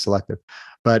again, be selective.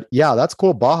 But yeah, that's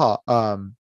cool. Baja.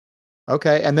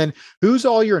 Okay. And then who's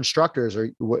all your instructors,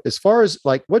 or as far as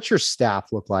like, what's your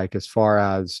staff look like as far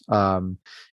as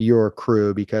your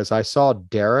crew? Because I saw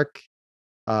Derek.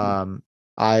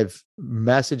 I've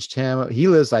messaged him.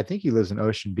 I think he lives in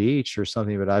Ocean Beach or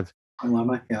something, but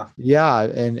yeah.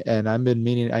 And I've been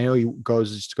meaning, I know he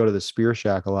goes to go to the Spear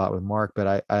Shack a lot with Mark,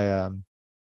 but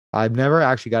I've never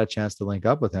actually got a chance to link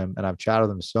up with him, and I've chatted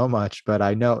with him so much, but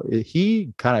I know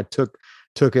he kind of took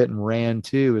it and ran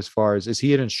too, as far as, is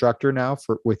he an instructor now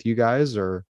with you guys,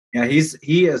 or? Yeah,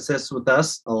 he assists with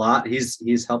us a lot.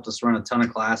 He's helped us run a ton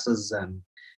of classes and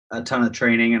a ton of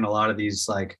training, and a lot of these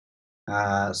like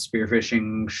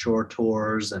spearfishing shore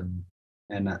tours and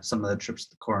some of the trips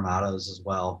to the Coronados as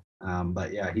well.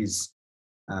 But yeah, he's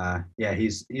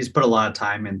put a lot of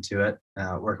time into it,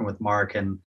 working with Mark,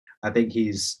 and I think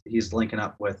he's linking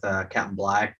up with Captain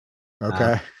Bly.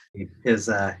 Okay.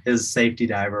 His safety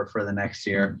diver for the next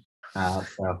year.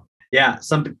 So yeah,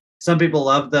 some people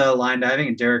love the line diving,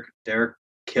 and Derek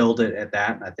killed it at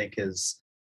that. And I think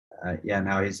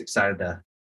now he's excited to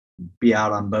be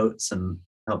out on boats and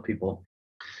help people.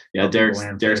 Yeah,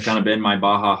 Derek's kind of been my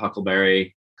Baja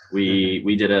Huckleberry.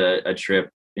 We did a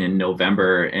trip in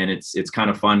November, and it's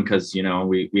kind of fun because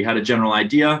we had a general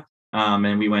idea,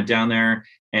 and we went down there,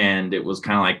 and it was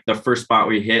kind of like the first spot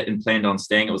we hit and planned on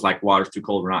staying. It was like, water's too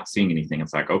cold, we're not seeing anything.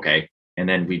 It's like, okay, and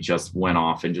then we just went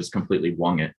off and just completely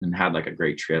wung it and had like a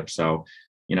great trip. So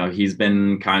he's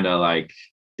been kind of like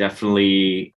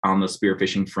definitely on the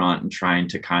spearfishing front and trying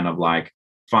to kind of like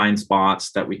find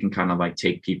spots that we can kind of like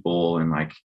take people, and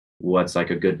like what's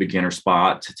like a good beginner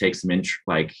spot to take some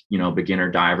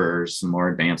beginner divers, some more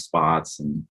advanced spots.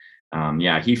 And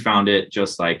he found it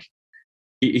just like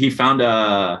he found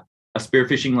a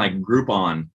spearfishing like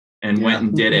Groupon and went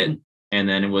and did it. And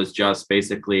then it was just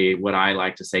basically what I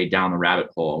like to say, down the rabbit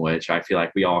hole, which I feel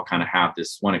like we all kind of have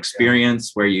this one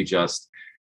experience where you just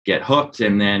get hooked,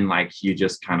 and then like you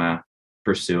just kind of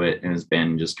pursue it, and has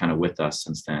been just kind of with us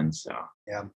since then. So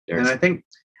yeah. And I think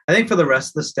for the rest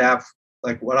of the staff,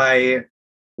 like what I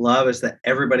love is that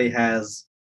everybody has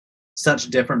such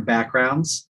different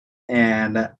backgrounds,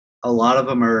 and a lot of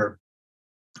them are,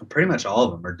 pretty much all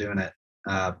of them are doing it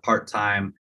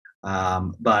part-time.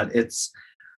 But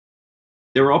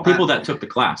they were all people that took the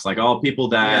class, like all people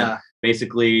that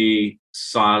basically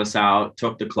sought us out,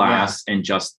 took the class, and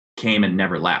just came and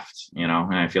never left, you know.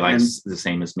 And I feel like it's the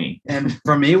same as me. And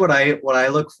for me, what I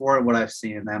look for and what I've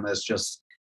seen in them is just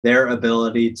their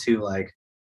ability to like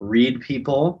read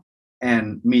people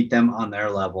and meet them on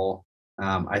their level.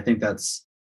 I think that's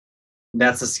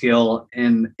a skill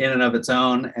in and of its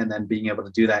own, and then being able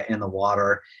to do that in the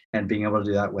water, and being able to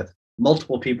do that with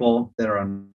multiple people that are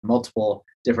on multiple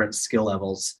different skill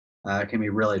levels can be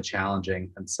really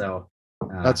challenging. And so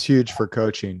that's huge for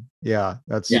coaching. Yeah,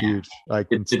 that's huge. Like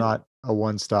it's not a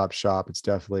one-stop shop. It's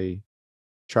definitely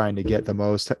trying to get the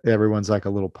most. Everyone's like a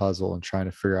little puzzle and trying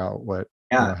to figure out what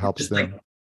helps them. Like,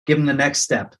 give them the next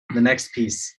step, the next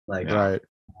piece. Like right.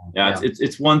 Yeah,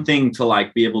 it's one thing to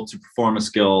like be able to perform a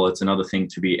skill. It's another thing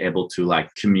to be able to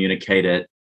like communicate it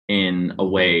in a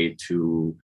way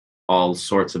to all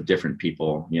sorts of different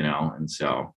people, you know. And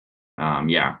so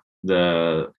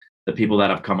the people that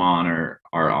have come on are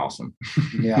awesome.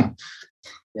 Yeah.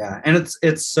 And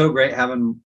it's so great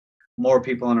having more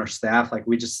people on our staff. Like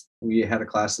we had a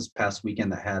class this past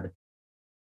weekend that had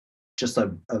just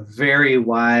a very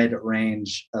wide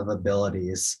range of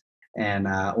abilities. And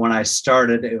when I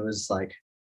started, it was like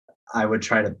I would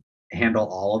try to handle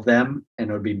all of them, and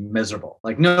it would be miserable.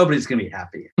 Like nobody's gonna be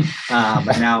happy.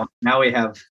 But now we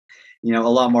have, you know, a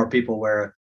lot more people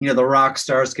where, you know, the rock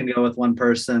stars can go with one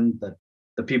person,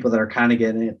 the people that are kind of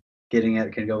getting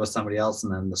it can go with somebody else,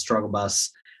 and then the struggle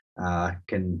bus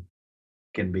can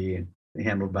be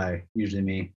handled by usually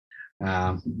me.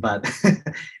 But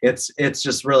it's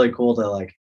just really cool to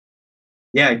like,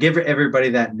 give everybody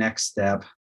that next step,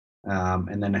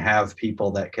 and then have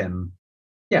people that can,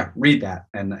 read that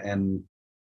and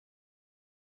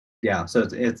so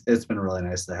it's been really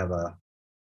nice to have a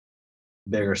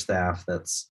bigger staff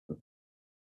that's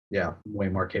way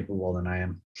more capable than I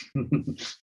am.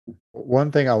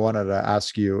 One thing I wanted to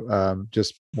ask you,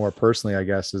 just more personally, I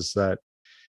guess, is that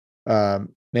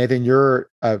Nathan, you're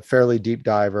a fairly deep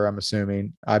diver, I'm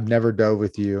assuming. I've never dove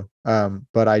with you,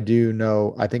 but I do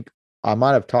know, I think I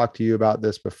might have talked to you about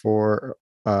this before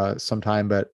sometime,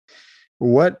 but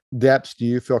what depths do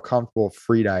you feel comfortable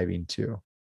free diving to?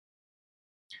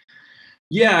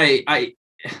 Yeah,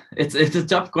 it's a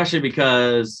tough question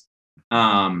because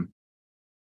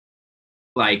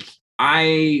like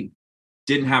I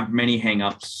didn't have many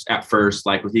hangups at first,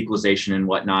 like with equalization and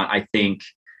whatnot. I think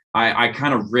I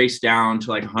kind of raced down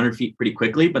to like 100 feet pretty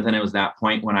quickly, but then it was that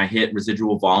point when I hit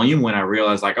residual volume when I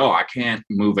realized like, oh, I can't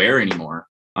move air anymore.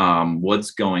 What's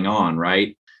going on,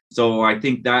 right? So I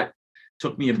think that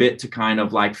took me a bit to kind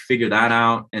of like figure that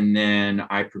out. And then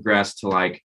I progressed to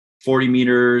like 40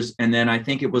 meters. And then I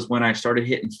think it was when I started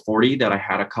hitting 40 that I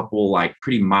had a couple like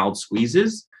pretty mild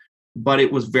squeezes, but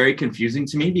it was very confusing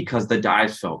to me because the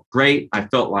dives felt great. I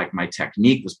felt like my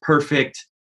technique was perfect.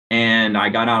 And I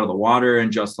got out of the water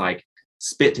and just like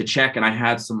spit to check. And I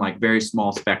had some like very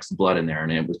small specks of blood in there.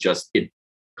 And it was just, it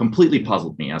completely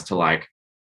puzzled me as to like,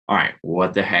 all right,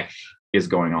 what the heck is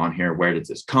going on here? Where did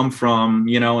this come from?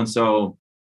 You know? And so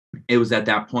it was at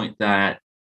that point that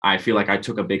I feel like I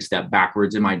took a big step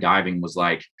backwards in my diving, was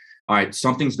like, all right,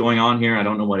 something's going on here. I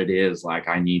don't know what it is. Like,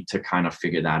 I need to kind of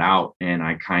figure that out. And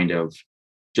I kind of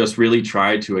just really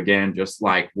tried to, again, just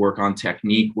like work on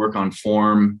technique, work on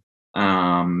form,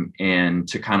 and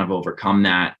to kind of overcome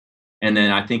that. And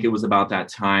then I think it was about that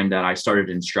time that I started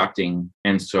instructing.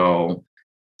 And so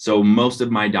most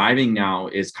of my diving now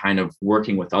is kind of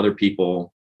working with other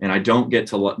people, and I don't get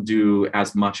to do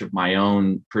as much of my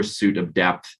own pursuit of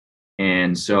depth.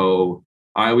 And so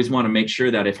I always want to make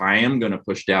sure that if I am going to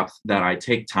push depth, that I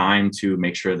take time to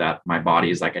make sure that my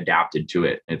body is like adapted to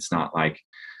it. It's not like,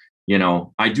 you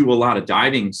know, I do a lot of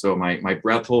diving, so my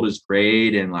breath hold is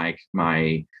great, and like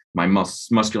my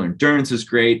muscular endurance is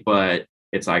great, but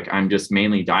it's like I'm just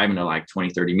mainly diving to like 20,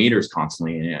 30 meters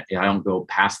constantly, and I don't go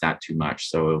past that too much.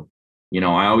 So, you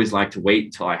know, I always like to wait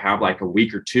until I have like a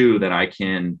week or two that I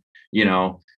can, you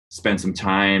know, spend some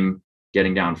time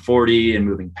getting down 40 and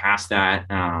moving past that.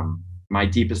 My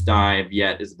deepest dive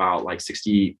yet is about like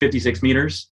 56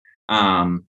 meters.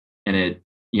 And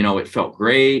it felt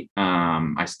great.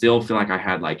 I still feel like I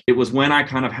had it was when I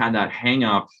kind of had that hang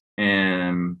up,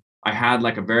 and I had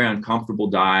a very uncomfortable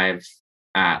dive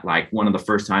at one of the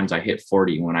first times I hit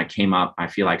 40. When I came up, I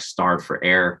feel starved for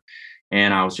air.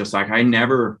 And I was just I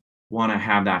never want to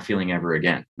have that feeling ever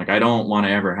again. I don't want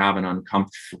to ever have an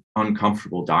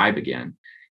uncomfortable dive again.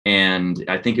 And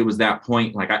I think it was that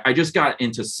point, I just got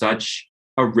into such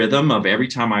a rhythm of every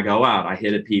time I go out, I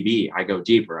hit a PB, I go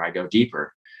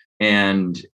deeper.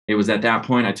 And it was at that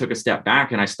point I took a step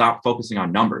back and I stopped focusing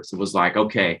on numbers. It was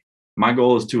okay, my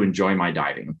goal is to enjoy my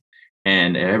diving.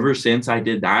 And ever since I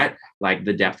did that,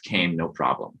 the depth came no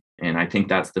problem. And I think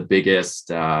that's the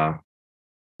biggest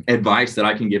advice that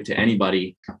I can give to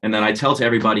anybody. And then I tell to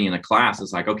everybody in the class,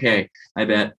 it's okay, I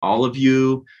bet all of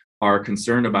you are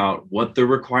concerned about what the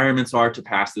requirements are to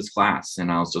pass this class.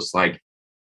 And I was just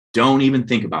don't even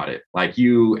think about it.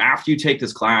 After you take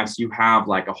this class, you have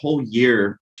a whole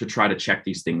year to try to check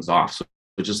these things off. So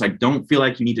just don't feel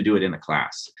like you need to do it in the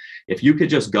class. If you could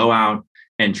just go out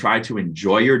and try to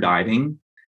enjoy your diving,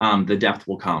 the depth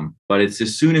will come. But it's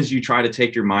as soon as you try to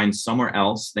take your mind somewhere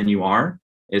else than you are,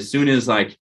 as soon as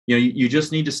you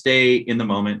just need to stay in the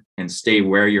moment and stay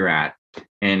where you're at.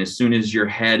 And as soon as your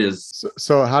head is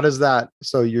so how does that,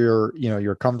 so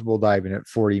you're comfortable diving at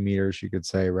 40 meters, you could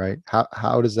say, right?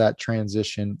 How does that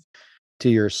transition to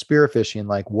your spearfishing?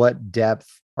 What depth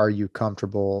are you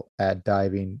comfortable at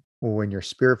diving when you're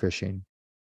spearfishing?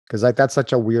 Because that's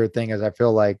such a weird thing, as I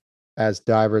feel as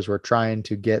divers, we're trying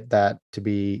to get that to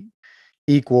be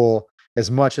equal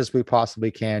as much as we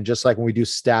possibly can. Just like when we do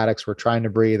statics, we're trying to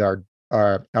breathe our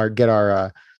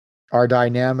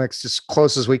dynamics as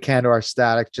close as we can to our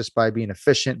static, just by being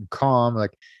efficient and calm.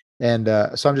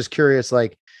 So I'm just curious,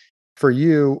 for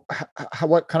you,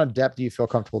 what kind of depth do you feel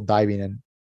comfortable diving in?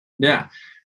 Yeah.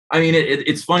 I mean,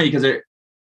 it's funny because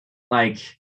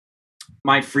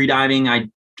my free diving, I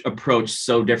approach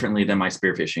so differently than my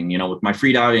spearfishing. With my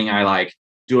free diving, I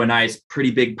do a nice,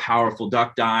 pretty big, powerful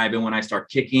duck dive. And when I start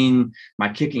kicking, my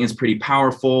kicking is pretty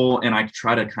powerful. And I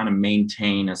try to kind of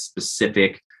maintain a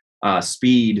specific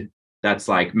speed that's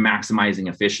maximizing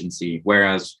efficiency.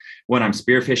 Whereas when I'm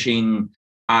spearfishing,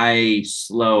 I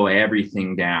slow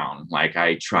everything down.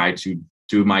 I try to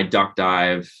do my duck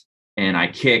dive and I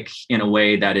kick in a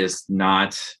way that is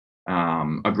not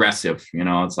aggressive.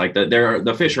 It's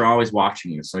the fish are always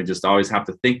watching you. So you just always have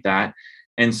to think that.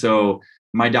 And so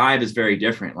my dive is very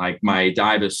different. My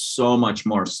dive is so much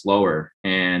more slower,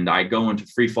 and I go into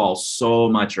free fall so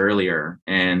much earlier.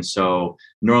 And so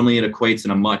normally it equates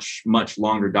in a much, much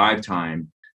longer dive time.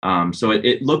 So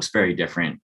it looks very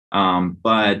different. And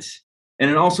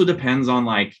it also depends on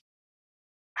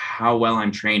how well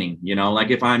I'm training,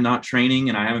 if I'm not training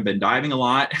and I haven't been diving a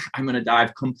lot, I'm going to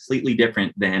dive completely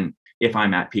different than if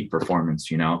I'm at peak performance.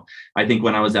 I think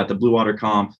when I was at the Blue Water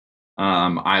Comp,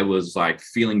 I was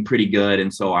feeling pretty good.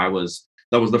 And so that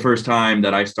was the first time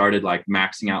that I started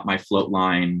maxing out my float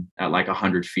line at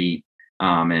 100 feet.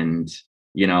 And,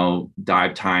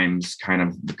 dive times kind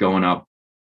of going up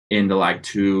into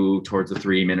 2 towards the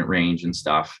 3 minute range and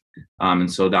stuff.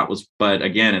 And so that was, but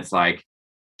again, it's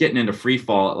getting into free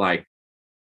fall at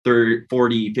 30,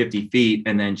 40, 50 feet,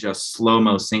 and then just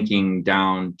slow-mo sinking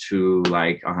down to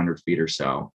 100 feet or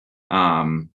so.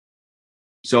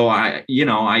 So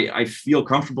I feel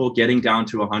comfortable getting down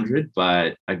to 100,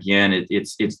 but again,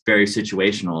 it's very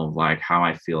situational of how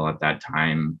I feel at that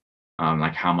time,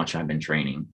 how much I've been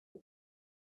training.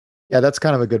 Yeah, that's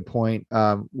kind of a good point.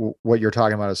 What you're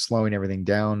talking about is slowing everything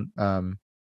down.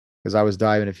 Because I was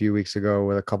diving a few weeks ago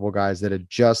with a couple of guys that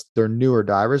they're newer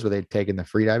divers, but they'd taken the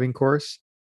free diving course,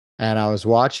 and I was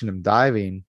watching him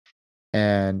diving,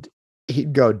 and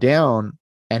he'd go down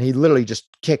and he literally just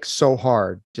kick so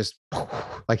hard, just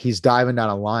he's diving down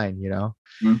a line,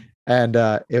 Mm-hmm. And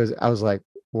I was like,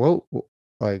 whoa,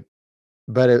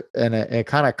 but it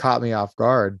kind of caught me off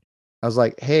guard. I was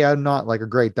like, hey, I'm not a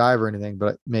great diver or anything,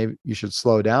 but maybe you should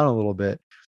slow down a little bit.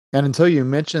 And until you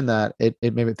mentioned that, it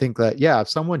made me think that, yeah, if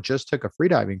someone just took a free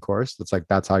diving course,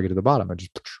 that's how I get to the bottom. But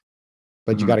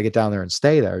Mm-hmm. you got to get down there and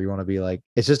stay there. You want to be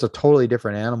it's just a totally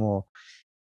different animal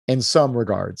in some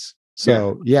regards.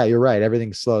 So yeah, you're right.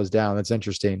 Everything slows down. That's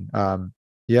interesting.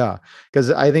 Yeah. Cause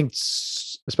I think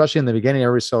especially in the beginning,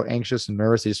 everybody's so anxious and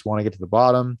nervous. They just want to get to the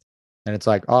bottom. And it's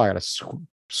I got to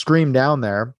scream down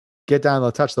there, get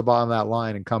down, touch the bottom of that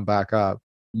line and come back up.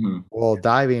 Mm-hmm. Well,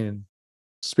 diving,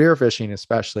 spearfishing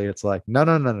especially, it's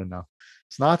no,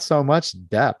 it's not so much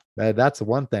depth. That's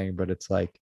one thing, but it's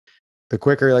the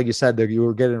quicker, like you said, that you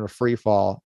were getting a free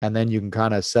fall, and then you can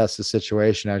kind of assess the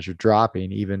situation as you're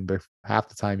dropping. Even half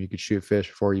the time you could shoot fish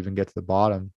before you even get to the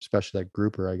bottom, especially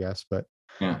grouper, I guess. But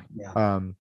yeah.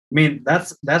 mean,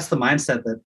 that's the mindset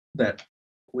that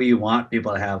we want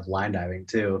people to have line diving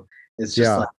too. It's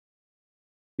just like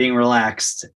being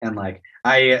relaxed. And like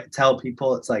I tell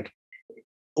people, it's like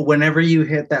whenever you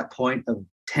hit that point of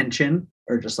tension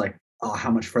or just like, oh, how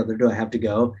much further do I have to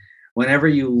go? Whenever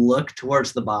you look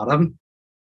towards the bottom,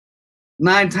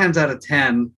 9 times out of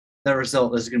 10, the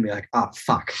result is going to be like, oh,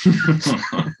 fuck.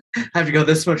 I have to go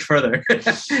this much further.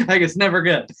 Like it's never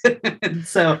good. and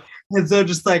so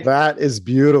just like that is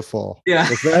beautiful. Yeah.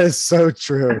 Like, that is so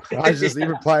true. I was just even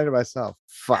replying to myself.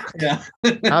 Fuck. Yeah.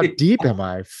 How deep am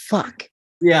I? Fuck.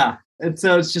 Yeah. And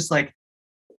so it's just like,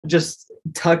 just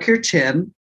tuck your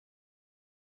chin,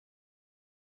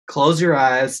 close your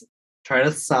eyes, try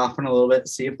to soften a little bit,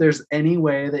 see if there's any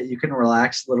way that you can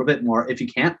relax a little bit more. If you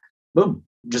can't, boom,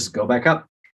 just go back up.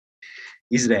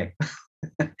 Easy day.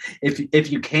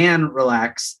 If you can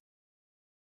relax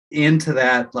into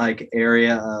that like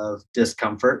area of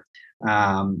discomfort,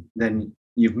 then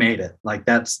you've made it. Like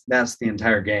that's the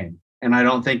entire game. And I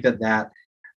don't think that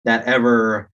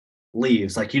ever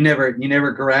leaves. Like you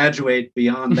never graduate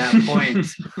beyond that point.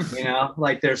 You know,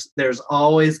 like there's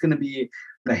always going to be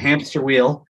the hamster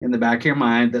wheel in the back of your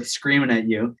mind that's screaming at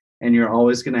you, and you're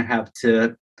always going to have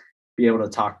to be able to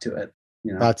talk to it.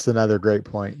 You know? That's another great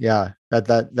point. Yeah.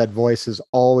 That voice is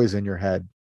always in your head.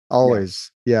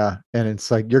 Always. Yeah. And it's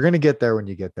like, you're going to get there when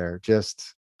you get there.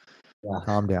 Just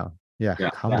calm down. Yeah.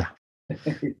 Calm down.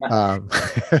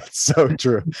 It's so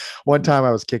true. One time I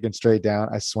was kicking straight down.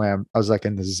 I swam. I was like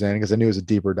in the zen because I knew it was a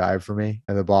deeper dive for me.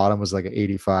 And the bottom was like an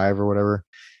 85 or whatever.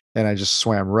 And I just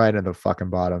swam right in the fucking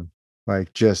bottom,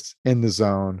 like just in the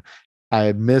zone. I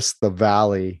had missed the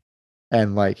valley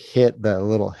and like hit the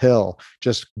little hill,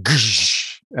 just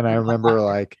and I remember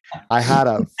like I had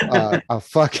a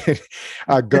fucking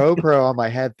a GoPro on my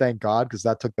head, thank God, because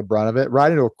that took the brunt of it, right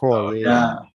into a coral reef.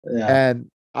 And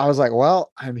I was like,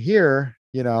 well, I'm here,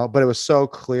 you know, but it was so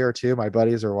clear too. My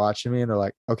buddies are watching me and they're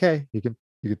like, okay, you can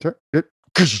turn it.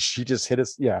 She just hit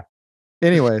us. Yeah.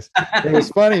 Anyways, it was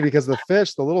funny because the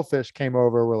little fish came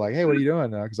over. We're like, hey, what are you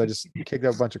doing now? Because I just kicked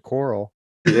up a bunch of coral.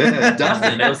 Yeah,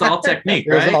 Dustin. It was all technique,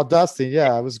 right? It was all Dustin.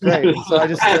 Yeah, it was great. So I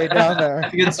just stayed down there.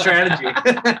 Good strategy.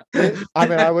 I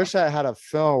mean, I wish I had a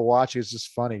film watching. It's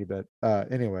just funny, but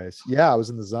anyways, yeah, I was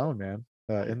in the zone, man.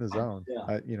 In the zone.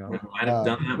 You know, I might have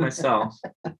done that myself.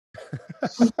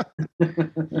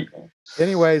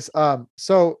 Anyways,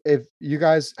 so if you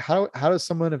guys, how does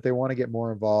someone, if they want to get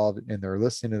more involved and they're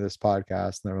listening to this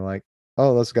podcast and they're like,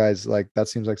 oh, those guys, like that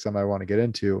seems like something I want to get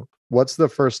into, what's the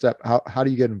first step? How do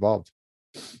you get involved?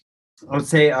 I would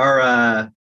say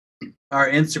our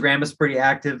Instagram is pretty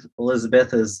active.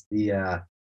 Elizabeth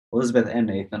and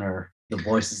Nathan are the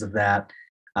voices of that.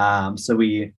 So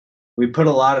we put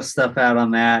a lot of stuff out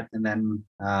on that, and then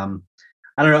I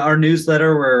don't know, our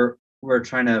newsletter. We're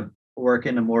trying to work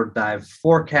into more dive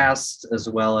forecasts as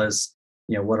well as,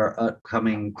 you know, what our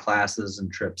upcoming classes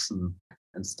and trips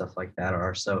and stuff like that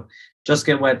are. So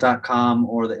justgetwet.com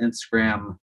or the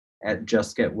Instagram at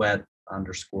justgetwet_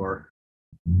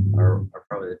 are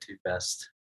probably the two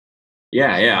best.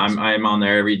 Yeah, I'm on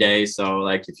there every day. So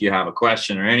like if you have a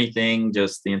question or anything,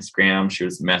 just the Instagram, shoot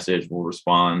us a message, we'll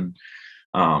respond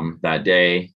that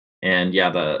day. And yeah,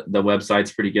 the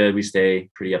website's pretty good. We stay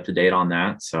pretty up to date on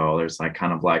that. So there's like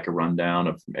kind of like a rundown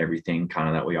of everything kind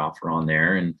of that we offer on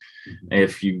there. And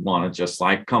if you want to just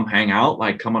like come hang out,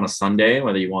 like come on a Sunday,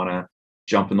 whether you want to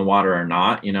jump in the water or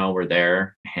not, you know, we're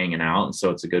there hanging out. And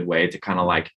so it's a good way to kind of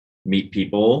like meet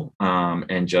people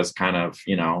and just kind of,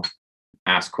 you know,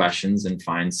 ask questions and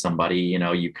find somebody, you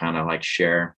know, you kind of like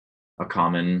share a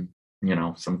common, you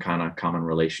know, some kind of common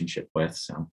relationship with.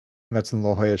 So that's in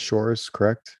La Jolla Shores,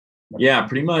 correct? Yeah,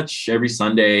 pretty much every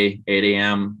Sunday, 8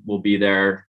 a.m. we'll be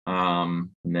there. And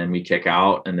then we kick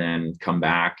out and then come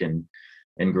back and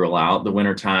grill out. The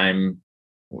wintertime,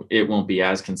 it won't be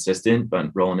as consistent, but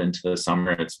rolling into the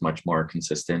summer, it's much more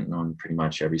consistent on pretty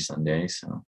much every Sunday.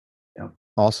 So, yeah.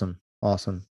 Awesome.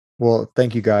 Well,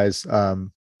 thank you guys.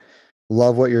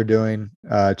 Love what you're doing.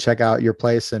 Check out your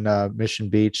place in Mission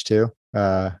Beach too.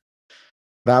 That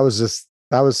was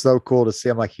so cool to see.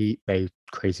 I'm like, a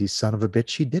crazy son of a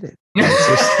bitch, he did it.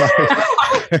 I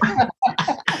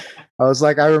was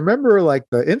like, I remember like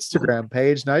the Instagram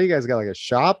page. Now you guys got like a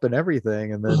shop and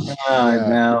everything. And then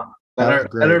no,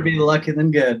 better be lucky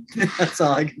than good. That's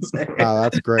all I can say. Oh,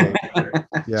 that's great.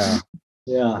 Yeah.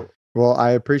 Yeah. Well,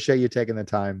 I appreciate you taking the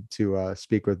time to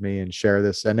speak with me and share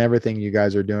this and everything you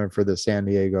guys are doing for the San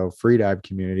Diego freedive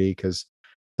community, because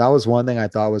that was one thing I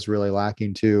thought was really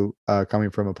lacking too,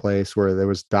 coming from a place where there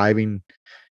was diving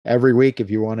every week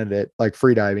if you wanted it, like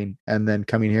free diving, and then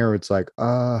coming here it's like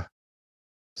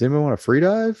does anyone want to free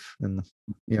dive? And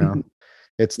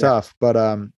it's tough, but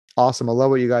awesome. I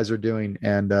love what you guys are doing,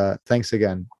 and thanks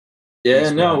again.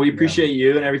 Yeah, no, we appreciate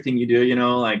you and everything you do.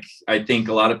 Like I think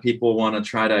a lot of people want to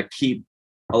try to keep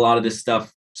a lot of this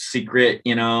stuff secret,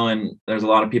 and there's a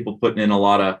lot of people putting in a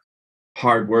lot of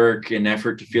hard work and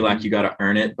effort to feel like you got to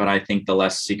earn it. But I think the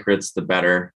less secrets, the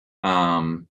better.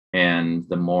 And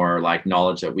the more like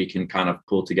knowledge that we can kind of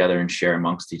pull together and share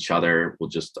amongst each other will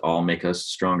just all make us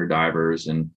stronger divers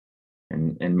and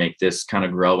make this kind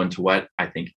of grow into what I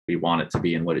think we want it to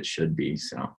be and what it should be.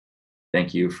 So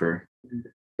thank you for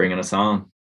bringing us on.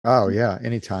 Oh yeah,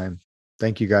 anytime.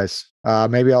 Thank you guys.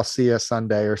 Maybe I'll see you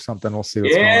Sunday or something. We'll see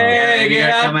what's going on. Yeah,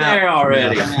 get out there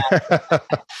already.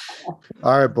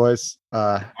 All right, boys.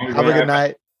 Have a good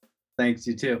night. Thanks,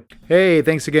 you too. Hey,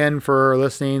 thanks again for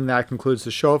listening. That concludes the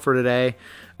show for today.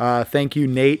 Thank you,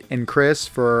 Nate and Chris,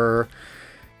 for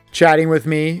chatting with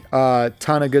me.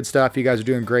 Ton of good stuff. You guys are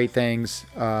doing great things.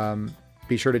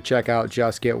 Be sure to check out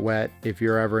Just Get Wet if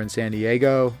you're ever in San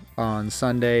Diego on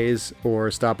Sundays, or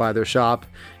stop by their shop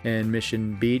in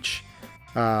Mission Beach.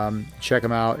 Check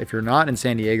them out if you're not in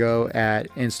San Diego at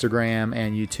Instagram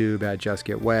and YouTube at Just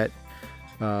Get Wet.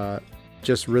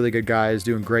 Just really good guys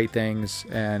doing great things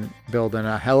and building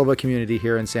a hell of a community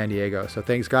here in San Diego. So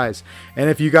thanks, guys. And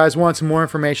if you guys want some more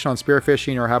information on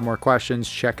spearfishing or have more questions,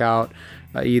 check out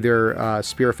either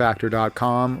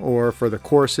spearfactor.com, or for the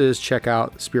courses, check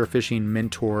out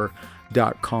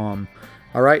spearfishingmentor.com.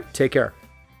 All right, take care.